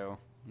TV show.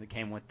 That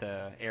came with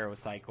the Arrow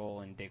Cycle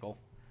and Diggle.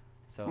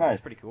 So nice.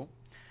 That's pretty cool.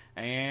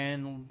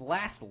 And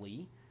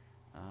lastly,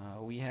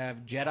 we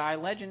have Jedi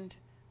Legend,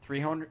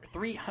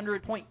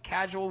 300-point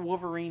casual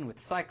Wolverine with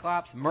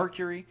Cyclops,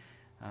 Mercury,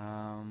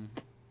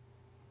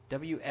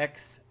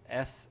 WXSCI,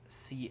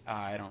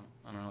 I don't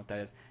know what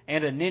that is,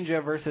 and a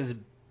ninja versus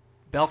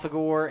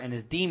Belphegor and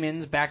his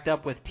demons backed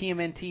up with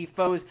TMNT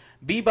foes,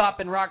 Bebop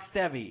and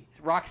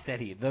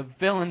Rocksteady. The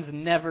villains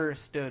never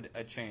stood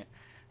a chance.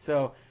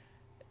 So,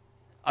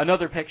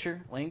 another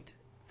picture linked.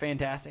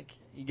 Fantastic.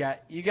 You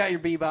got your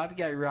Bebop, you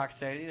got your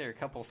Rocksteady. They're a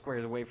couple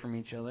squares away from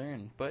each other,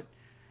 but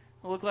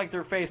they look like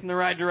they're facing the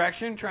right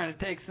direction, trying to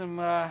take some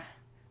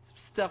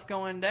stuff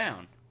going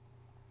down.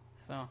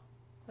 So,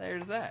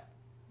 there's that.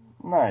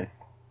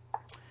 Nice.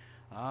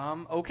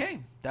 Okay,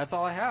 that's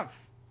all I have.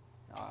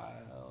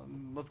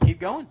 Let's keep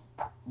going.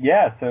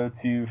 Yeah, so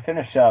to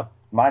finish up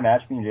my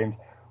match, me and James,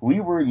 we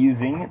were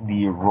using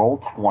the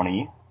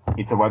Roll20.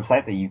 It's a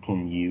website that you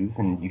can use,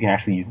 and you can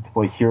actually use it to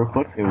play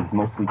HeroClix. It was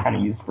mostly kind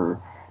of used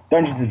for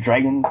Dungeons &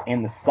 Dragons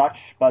and the such,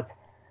 but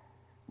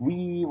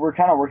we were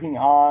kind of working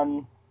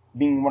on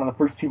being one of the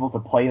first people to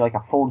play like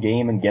a full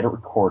game and get it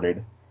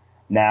recorded.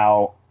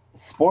 Now,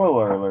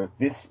 spoiler alert,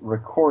 this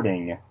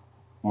recording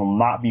will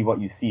not be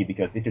what you see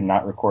because it did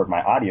not record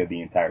my audio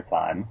the entire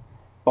time.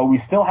 But we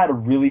still had a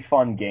really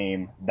fun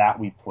game that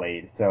we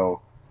played,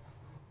 so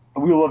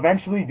we will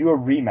eventually do a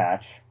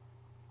rematch.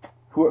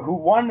 Who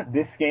won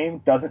this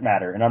game doesn't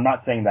matter, and I'm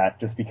not saying that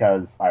just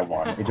because I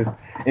won. It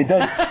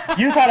does.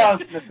 You thought I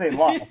was going to say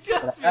lost.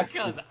 Just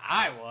because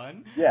I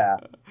won. Yeah.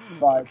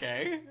 But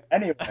okay.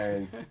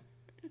 Anyways,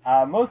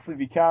 mostly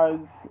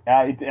because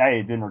it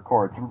didn't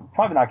record, so we're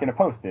probably not going to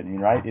post it. I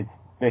mean, right? It's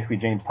basically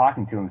James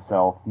talking to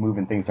himself,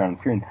 moving things around the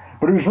screen.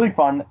 But it was really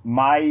fun.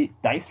 My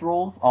dice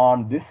rolls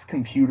on this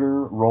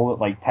computer, roll it,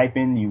 like type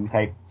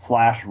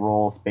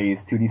 /roll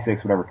space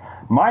 2d6,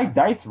 whatever. My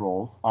dice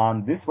rolls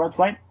on this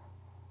website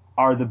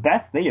are the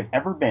best they have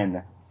ever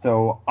been.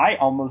 So I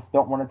almost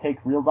don't want to take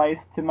real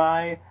dice to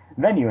my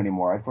venue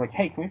anymore. It's like,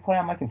 hey, can we play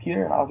on my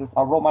computer and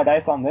I'll roll my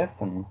dice on this?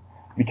 And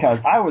because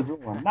I was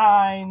rolling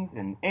 9s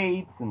and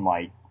 8s and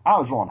like I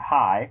was rolling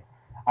high.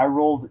 I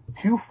rolled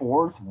 2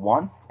 4s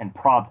once and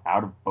probbed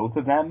out of both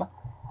of them.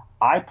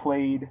 I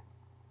played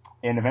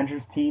an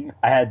Avengers team.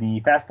 I had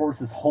the Fast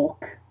Forces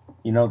Hulk,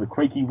 the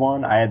Quakey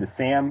one. I had the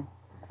Sam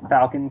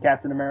Falcon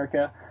Captain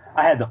America.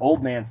 I had the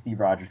old man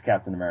Steve Rogers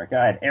Captain America.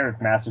 I had Eric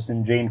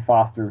Masterson, Jane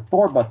Foster,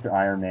 Thorbuster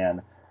Iron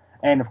Man,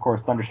 and of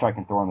course Thunderstrike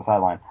and Thor on the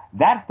sideline.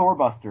 That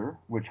Thorbuster,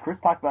 which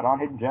Chris talked about on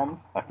Hidden Gems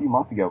a few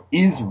months ago,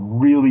 is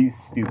really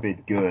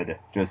stupid good.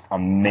 Just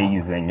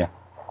amazing.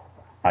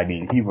 I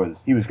mean, he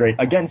was great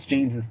against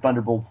James's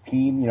Thunderbolts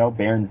team.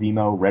 Baron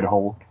Zemo, Red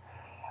Hulk,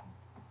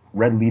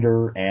 Red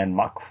Leader, and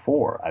Mach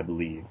 4, I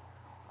believe.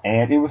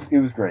 And it was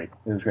great.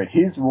 It was great.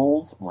 His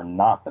rolls were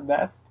not the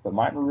best, but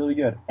mine were really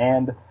good.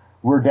 And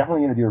we're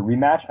definitely going to do a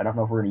rematch. I don't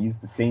know if we're going to use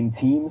the same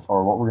teams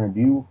or what we're going to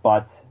do,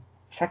 but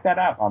check that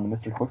out on the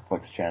Mr.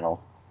 Clicksflix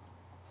channel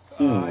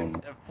soon.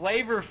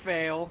 Flavor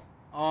fail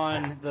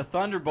on the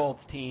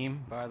Thunderbolts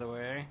team, by the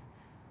way.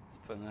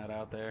 Just putting that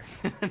out there.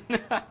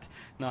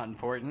 not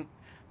important.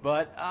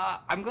 But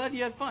I'm glad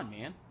you had fun,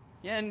 man.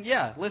 Yeah, and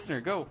yeah,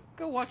 listener, go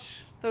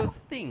watch those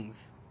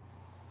things.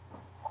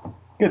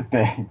 Good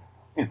things.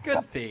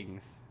 Good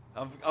things.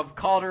 Of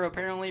Calder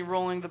apparently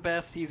rolling the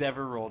best he's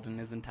ever rolled in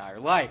his entire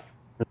life.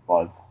 It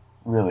was.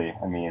 Really,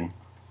 I mean.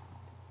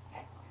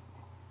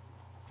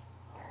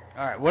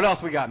 Alright, what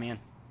else we got, man?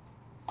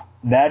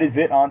 That is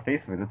it on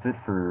Facebook. That's it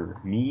for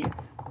me.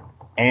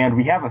 And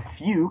we have a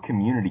few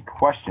community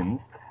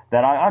questions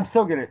that I'm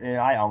so good at,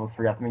 I almost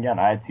forgot them again.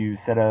 I had to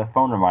set a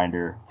phone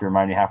reminder to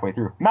remind me halfway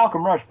through.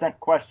 Malcolm Rush sent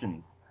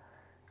questions.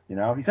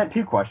 He sent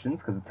 2 questions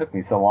because it took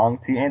me so long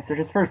to answer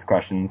his first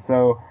question.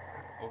 So,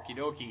 okie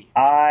dokie.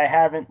 I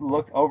haven't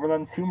looked over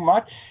them too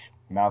much.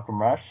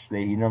 Malcolm Rush,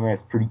 he normally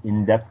has pretty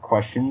in-depth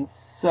questions.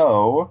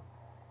 So,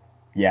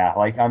 yeah,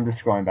 I'm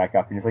just scrolling back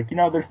up and he's like,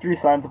 there's 3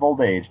 signs of old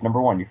age. Number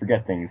 1, you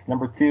forget things.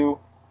 Number 2,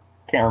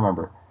 can't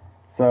remember.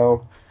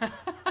 So,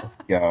 let's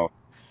go.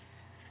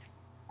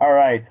 All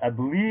right, I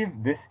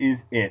believe this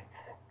is it.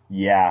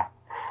 Yeah,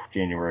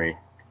 January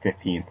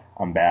 15th.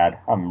 I'm bad.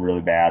 I'm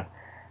really bad.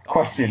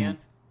 Questions. Man.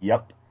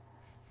 Yep.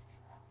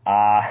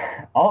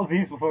 All of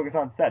these will focus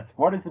on sets.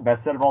 What is the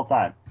best set of all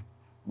time?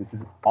 This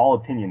is all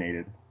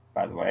opinionated,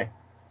 by the way.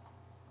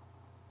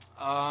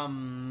 Oh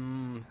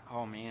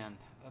man,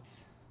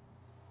 that's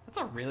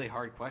a really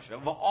hard question.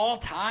 Of all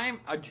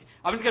time, I'm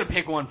just gonna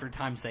pick one for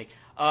time's sake.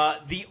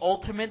 The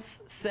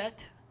Ultimates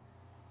set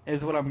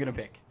is what I'm gonna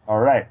pick. All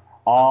right.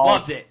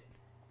 Loved it.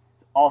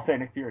 All say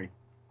Nick Fury,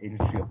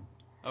 Agents of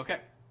S.H.I.E.L.D. Okay.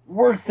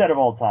 Worst set of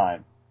all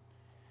time.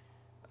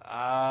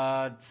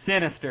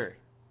 Sinister.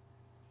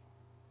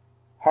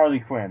 Harley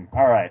Quinn.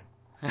 All right.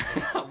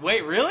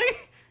 Wait, really?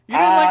 You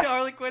didn't like the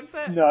Harley Quinn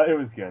set? No, it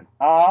was good.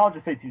 I'll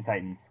just say Teen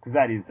Titans, because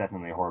that is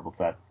definitely a horrible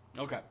set.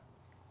 Okay.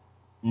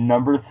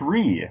 Number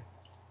 3.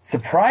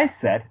 Surprise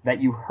set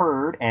that you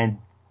heard and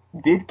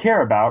did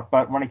care about,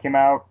 but when it came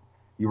out,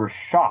 you were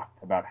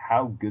shocked about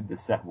how good the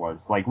set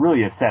was.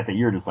 Really a set that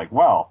you're just like,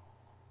 well,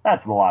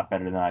 that's a lot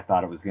better than I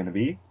thought it was going to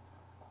be.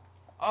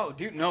 Oh,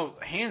 dude, no,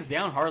 hands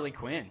down Harley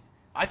Quinn.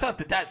 I thought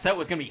that set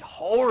was going to be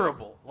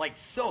horrible,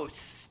 so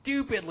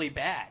stupidly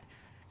bad.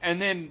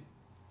 And then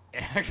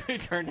it actually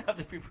turned out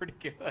to be pretty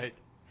good.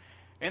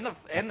 And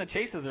the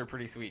chases are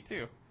pretty sweet,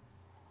 too.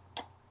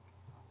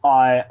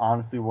 I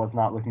honestly was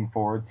not looking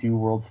forward to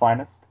World's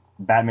Finest.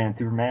 Batman and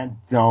Superman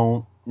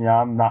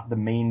I'm not the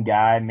main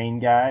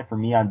guy for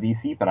me on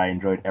DC, but I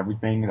enjoyed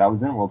everything that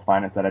was in World's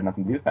Finest that had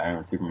nothing to do with Batman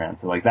and Superman.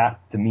 So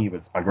that, to me,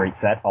 was a great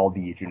set, all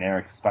the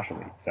generics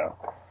especially. So,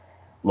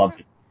 loved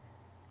it.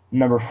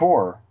 Number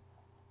 4,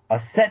 a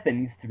set that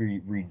needs to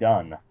be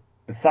redone,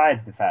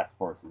 besides the Fast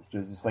Forces.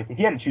 Just if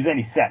you had to choose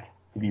any set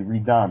to be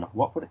redone,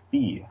 what would it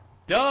be?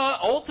 Duh,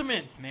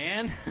 Ultimates,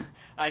 man.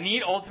 I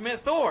need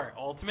Ultimate Thor,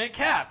 Ultimate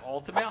Cap,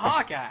 Ultimate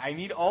Hawkeye. I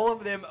need all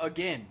of them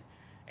again.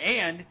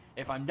 And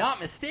if I'm not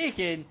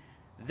mistaken,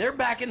 they're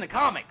back in the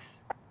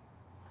comics.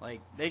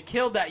 Like, they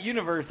killed that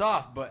universe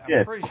off, but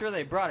I'm pretty sure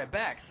they brought it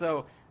back.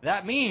 So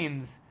that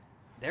means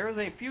there is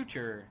a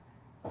future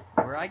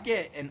where I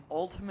get an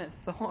Ultimate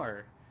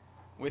Thor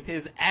with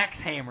his axe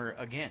hammer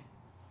again.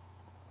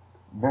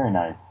 Very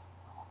nice.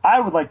 I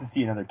would like to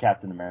see another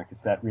Captain America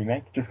set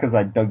remake, just because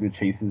I dug the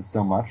chases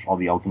so much, all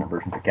the alternate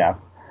versions of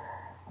Cap.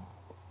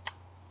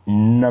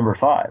 Number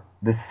 5.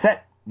 The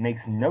set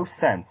makes no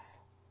sense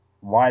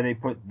why they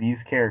put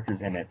these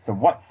characters in it. So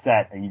what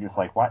set are you just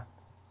like, what?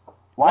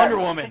 Why Wonder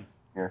Woman.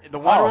 The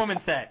Wonder Woman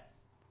set.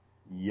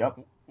 Yep.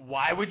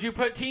 Why would you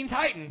put Teen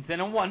Titans in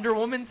a Wonder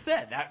Woman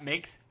set? That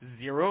makes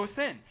zero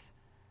sense.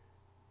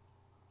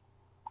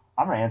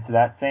 I'm going to answer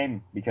that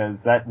same,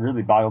 because that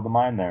really boggled the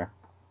mind there.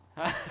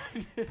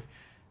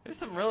 There's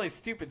some really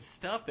stupid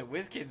stuff that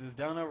WizKids has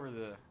done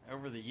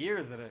over the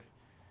years that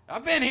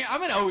I've been here.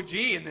 I'm an OG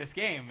in this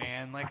game,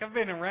 man. Like, I've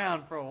been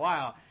around for a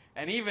while,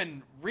 and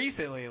even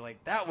recently,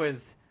 like, that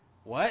was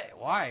what?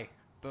 Why?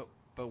 But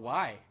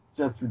why?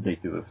 Just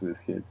ridiculous,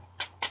 WizKids.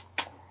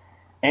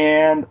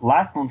 And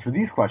last one for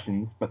these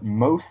questions, but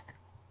most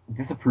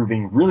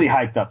disapproving, really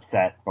hyped up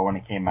set, but when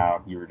it came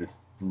out, you were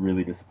just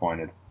really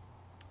disappointed.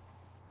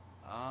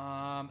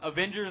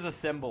 Avengers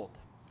Assembled.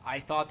 I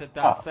thought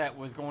that set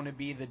was going to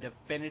be the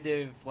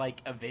definitive,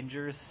 like,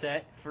 Avengers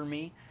set for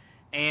me.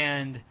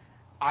 And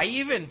I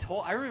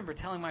remember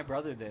telling my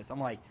brother this.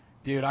 I'm like,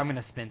 dude, I'm going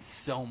to spend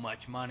so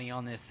much money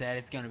on this set.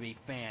 It's going to be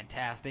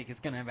fantastic. It's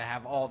going to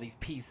have all these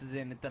pieces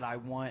in it that I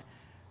want.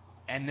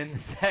 And then the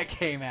set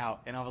came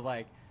out, and I was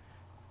like,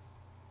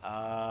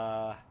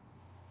 why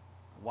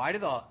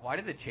did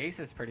the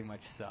chases pretty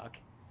much suck?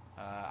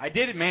 I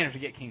did manage to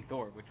get King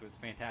Thor, which was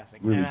fantastic.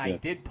 Really and good. I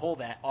did pull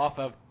that off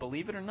of,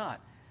 believe it or not,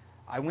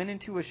 I went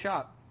into a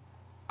shop,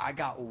 I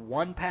got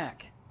one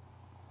pack,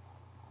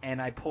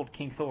 and I pulled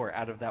King Thor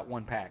out of that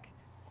one pack.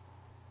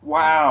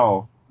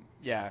 Wow.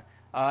 Yeah.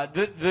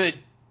 The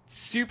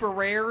super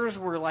rares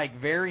were, like,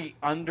 very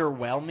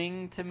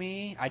underwhelming to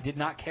me. I did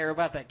not care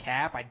about that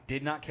Cap. I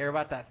did not care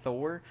about that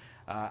Thor.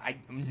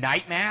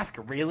 Night Mask,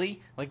 really?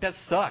 Like, that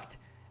sucked.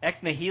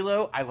 Ex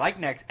Nihilo, I like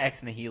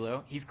Ex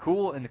Nihilo. He's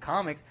cool in the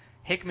comics.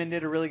 Hickman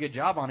did a really good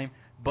job on him,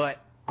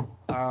 but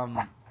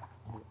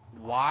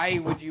why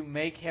would you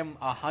make him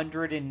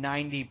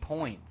 190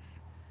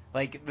 points?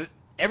 Like,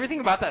 everything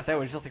about that set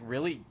was just, like,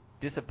 really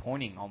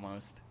disappointing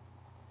almost.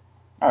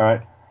 All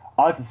right.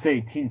 I like to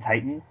say Teen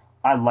Titans.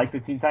 I like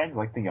the Teen Titans.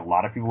 I think a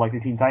lot of people like the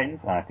Teen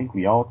Titans, and I think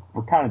we all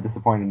were kind of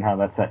disappointed in how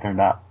that set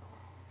turned out.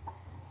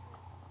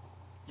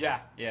 Yeah,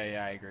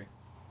 I agree.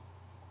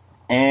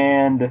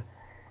 And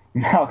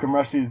Malcolm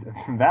Rush's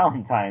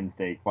Valentine's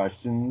Day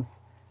questions.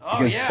 Oh,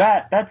 because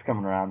yeah. That's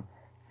coming around.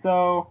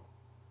 So,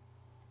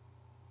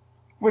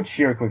 which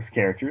HeroClix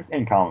characters,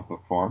 in comic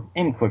book form,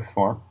 in Clix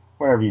form,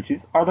 wherever you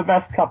choose, are the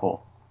best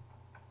couple?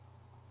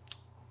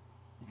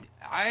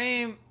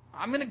 I'm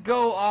gonna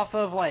go off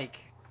of, like,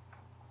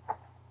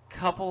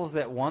 couples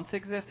that once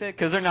existed,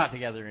 because they're not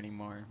together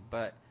anymore,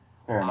 but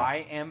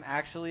I am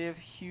actually a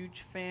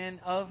huge fan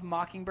of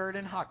Mockingbird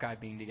and Hawkeye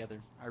being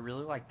together. I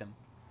really like them.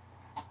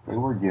 They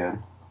were good.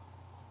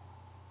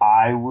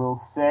 I will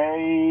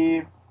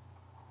say,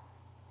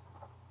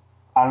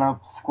 I don't know,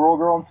 Squirrel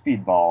Girl and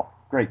Speedball.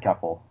 Great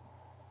couple.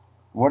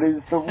 What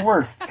is the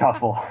worst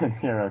couple in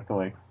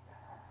HeroClix?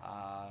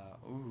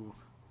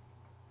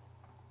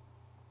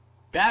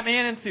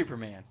 Batman and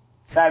Superman.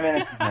 Batman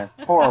and Superman.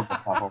 Horrible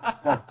couple.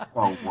 Just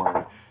the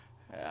worst.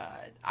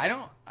 I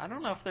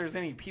don't know if there's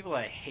any people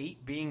that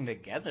hate being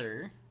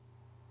together.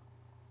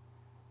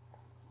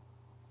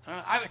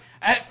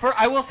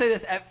 I will say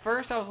this. At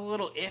first, I was a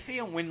little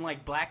iffy on when,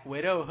 like, Black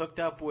Widow hooked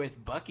up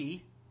with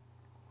Bucky.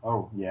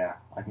 Oh, yeah.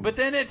 But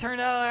then it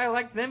turned out I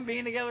liked them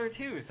being together,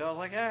 too. So I was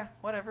like,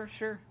 whatever,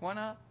 sure, why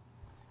not?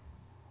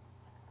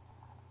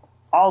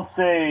 I'll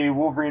say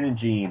Wolverine and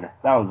Jean.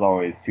 That was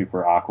always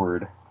super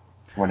awkward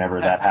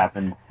whenever that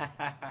happened.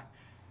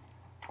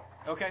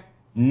 Okay.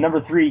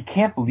 Number 3,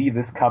 can't believe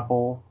this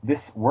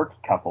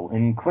worked couple.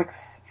 In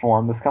Clix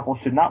form, this couple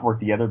should not work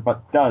together,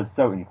 but does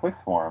so in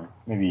Clix form.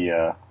 Maybe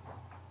a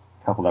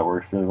couple that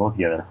works really well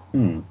together.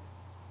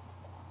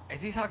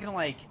 Is he talking,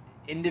 like,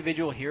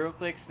 individual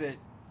HeroClix that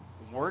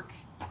work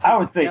I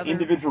would say together?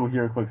 individual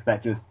HeroClix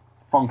that just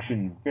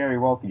function very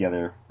well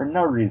together for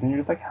no reason. You're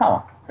just like,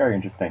 very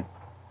interesting.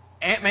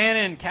 Ant-Man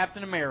and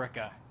Captain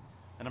America.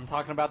 And I'm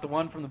talking about the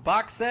one from the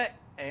box set,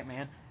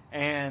 Ant-Man,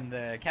 and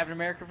the Captain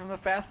America from the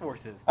Fast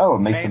Forces. Oh, it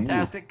makes them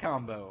fantastic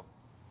combo.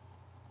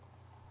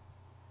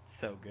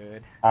 So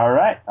good. All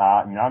right.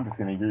 I'm just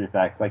going to agree with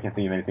that because I can't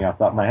think of anything off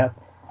the top of my head.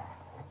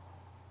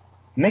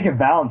 Make a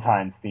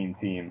Valentine's themed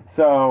team.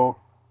 So,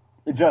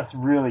 just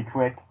really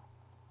quick,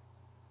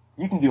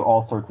 you can do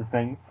all sorts of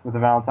things with a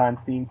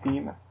Valentine's themed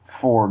team.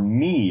 For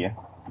me,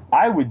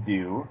 I would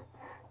do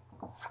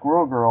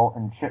Squirrel Girl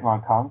and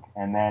Chipmunk Hunk,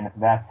 and then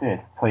that's it.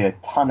 Play a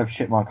ton of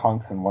Chipmunk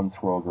Hunks and one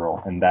Squirrel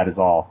Girl, and that is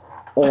all.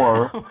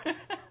 Or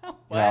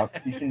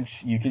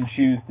you can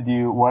choose to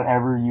do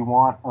whatever you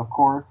want, of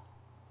course.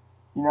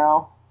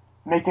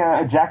 Make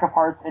a Jack of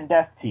Hearts and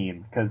Death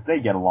team, because they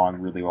get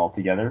along really well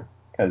together,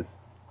 because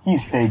he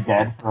stayed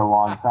dead for a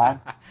long time.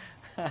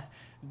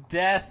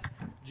 Death,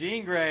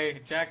 Jean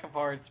Grey, Jack of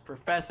Hearts,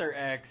 Professor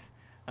X,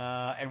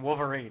 and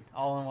Wolverine,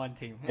 all on one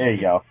team. There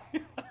you go.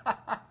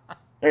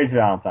 There's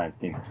Valentine's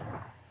team.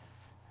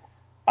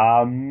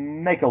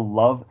 Make a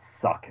Love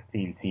Suck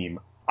theme team.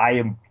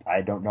 I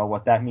don't know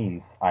what that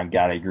means. I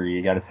gotta agree.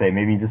 You gotta say,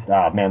 maybe just,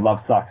 man, love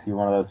sucks. You're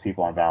one of those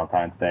people on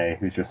Valentine's Day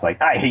who's just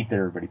like, I hate that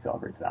everybody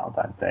celebrates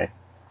Valentine's Day.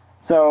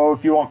 So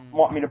if you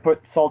want me to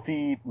put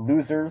salty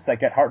losers that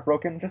get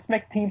heartbroken, just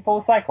make a team full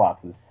of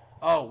Cyclopses.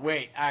 Oh,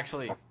 wait,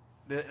 actually,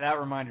 that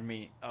reminded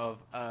me of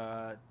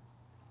a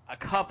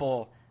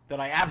couple that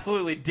I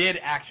absolutely did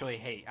actually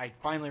hate. I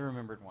finally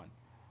remembered one.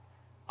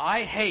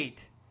 I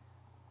hate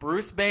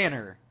Bruce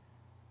Banner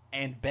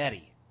and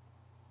Betty.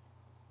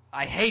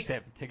 I hate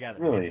them together.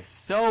 Really? It's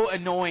so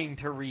annoying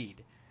to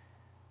read.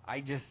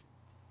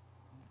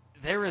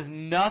 There is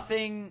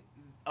nothing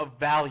of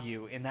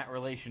value in that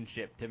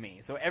relationship to me.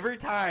 So every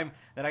time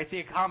that I see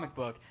a comic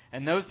book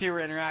and those two are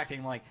interacting,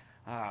 I'm like,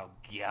 oh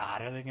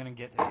God, are they going to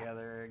get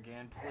together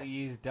again?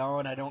 Please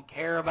don't. I don't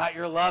care about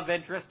your love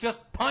interest. Just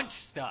punch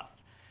stuff.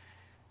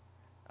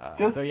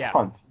 Punch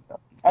stuff.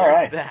 All There's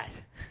right. that.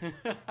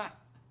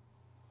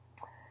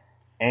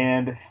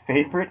 And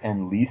favorite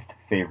and least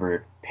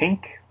favorite,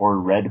 pink or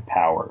red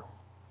power,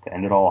 to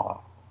end it all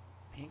off.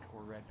 Pink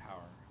or red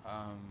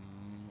power?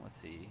 Let's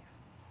see.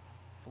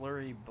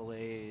 Flurry,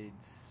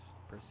 blades,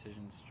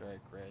 precision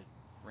strike, red,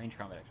 range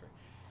combat X-ray.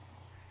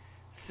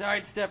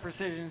 Sidestep,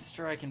 precision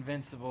strike,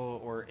 invincible,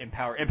 or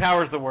empower.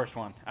 Empower is the worst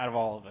one out of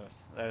all of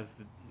those. That is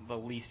the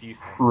least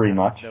useful. Pretty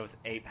much. Those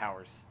 8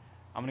 powers.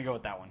 I'm going to go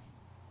with that one.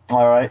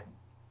 All right.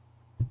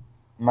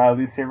 My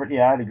least favorite,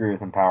 yeah, I'd agree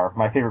with Empower.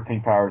 My favorite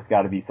pink power has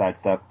got to be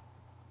Sidestep.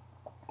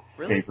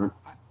 Really? Favorite.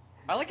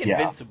 I like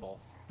Invincible.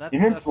 Yeah.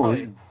 Invincible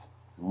is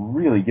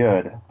really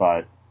good,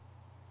 but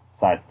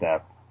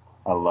Sidestep,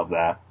 I love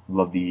that.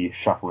 Love the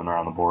shuffling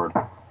around the board.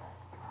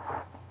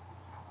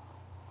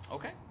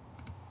 Okay.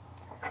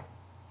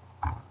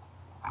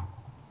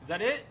 Is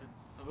that it?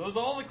 Are those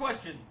all the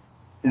questions?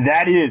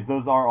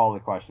 Those are all the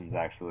questions,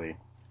 actually.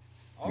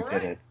 All right.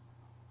 Did it.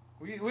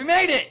 We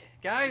made it,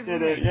 guys.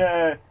 Did it,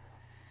 yeah.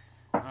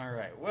 All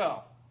right,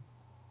 well,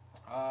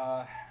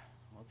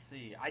 let's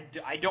see.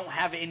 I don't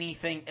have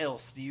anything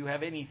else. Do you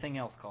have anything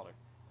else, Calder?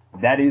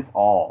 That is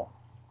all.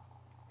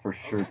 For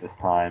sure Okay. this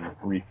time.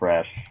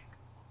 Refresh.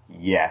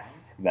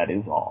 Yes, that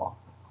is all.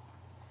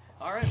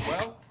 All right,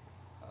 well,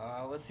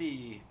 let's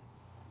see.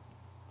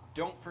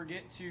 Don't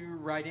forget to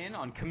write in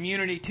on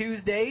Community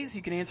Tuesdays.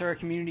 You can answer our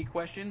community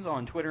questions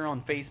on Twitter,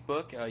 on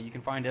Facebook. You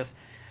can find us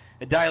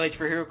at Dial H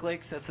for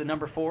HeroClix. That's the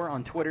number 4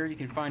 on Twitter. You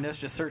can find us.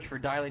 Just search for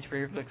Dial H for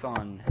HeroClix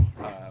on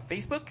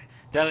Facebook.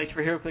 Dial H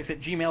for HeroClix at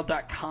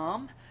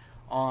gmail.com.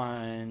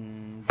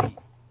 On the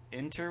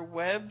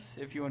interwebs,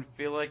 if you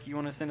feel like you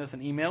want to send us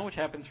an email, which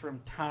happens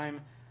from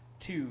time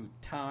to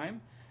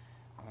time.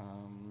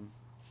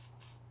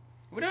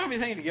 We don't have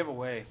anything to give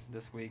away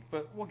this week,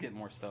 but we'll get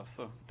more stuff,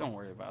 so don't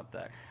worry about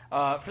that.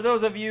 For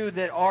those of you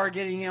that are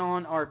getting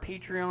on our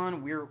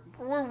Patreon, we're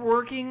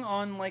working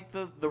on like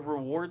the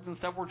rewards and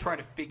stuff. We're trying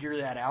to figure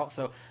that out.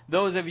 So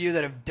those of you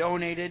that have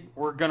donated,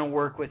 we're gonna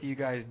work with you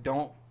guys.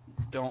 Don't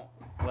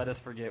let us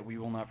forget. We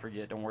will not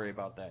forget. Don't worry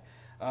about that.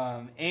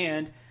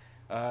 And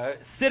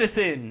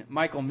Citizen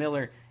Michael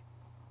Miller,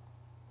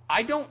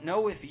 I don't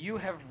know if you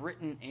have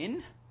written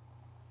in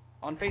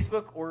on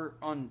Facebook or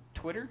on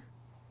Twitter.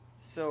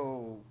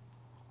 So,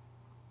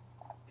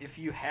 if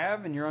you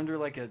have and you're under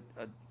like a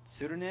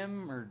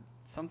pseudonym or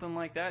something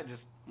like that,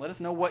 just let us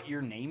know what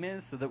your name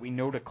is so that we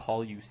know to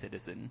call you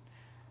Citizen.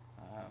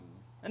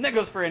 And that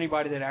goes for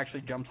anybody that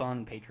actually jumps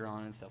on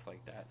Patreon and stuff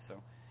like that.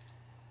 So,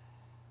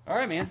 all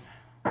right, man.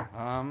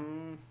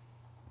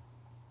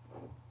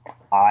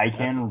 I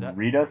can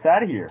read us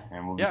out of here,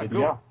 and we'll be good to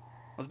go.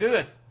 Let's do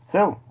this.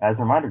 So, as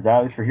a reminder,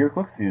 Dial H for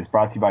HeroClix is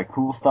brought to you by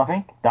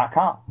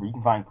CoolStuffInc.com, where you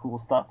can find cool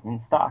stuff in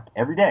stock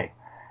every day,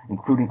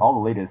 including all the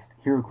latest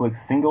HeroClix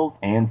singles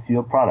and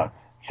sealed products.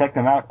 Check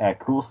them out at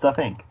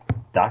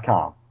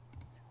CoolStuffInc.com.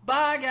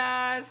 Bye,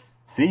 guys.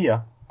 See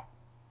ya.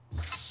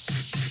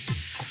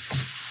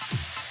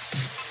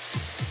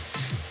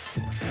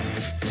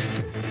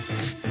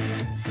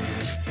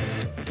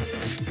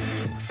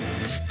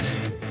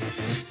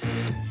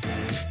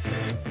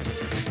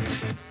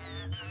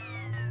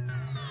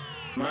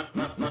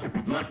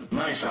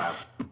 My stuff.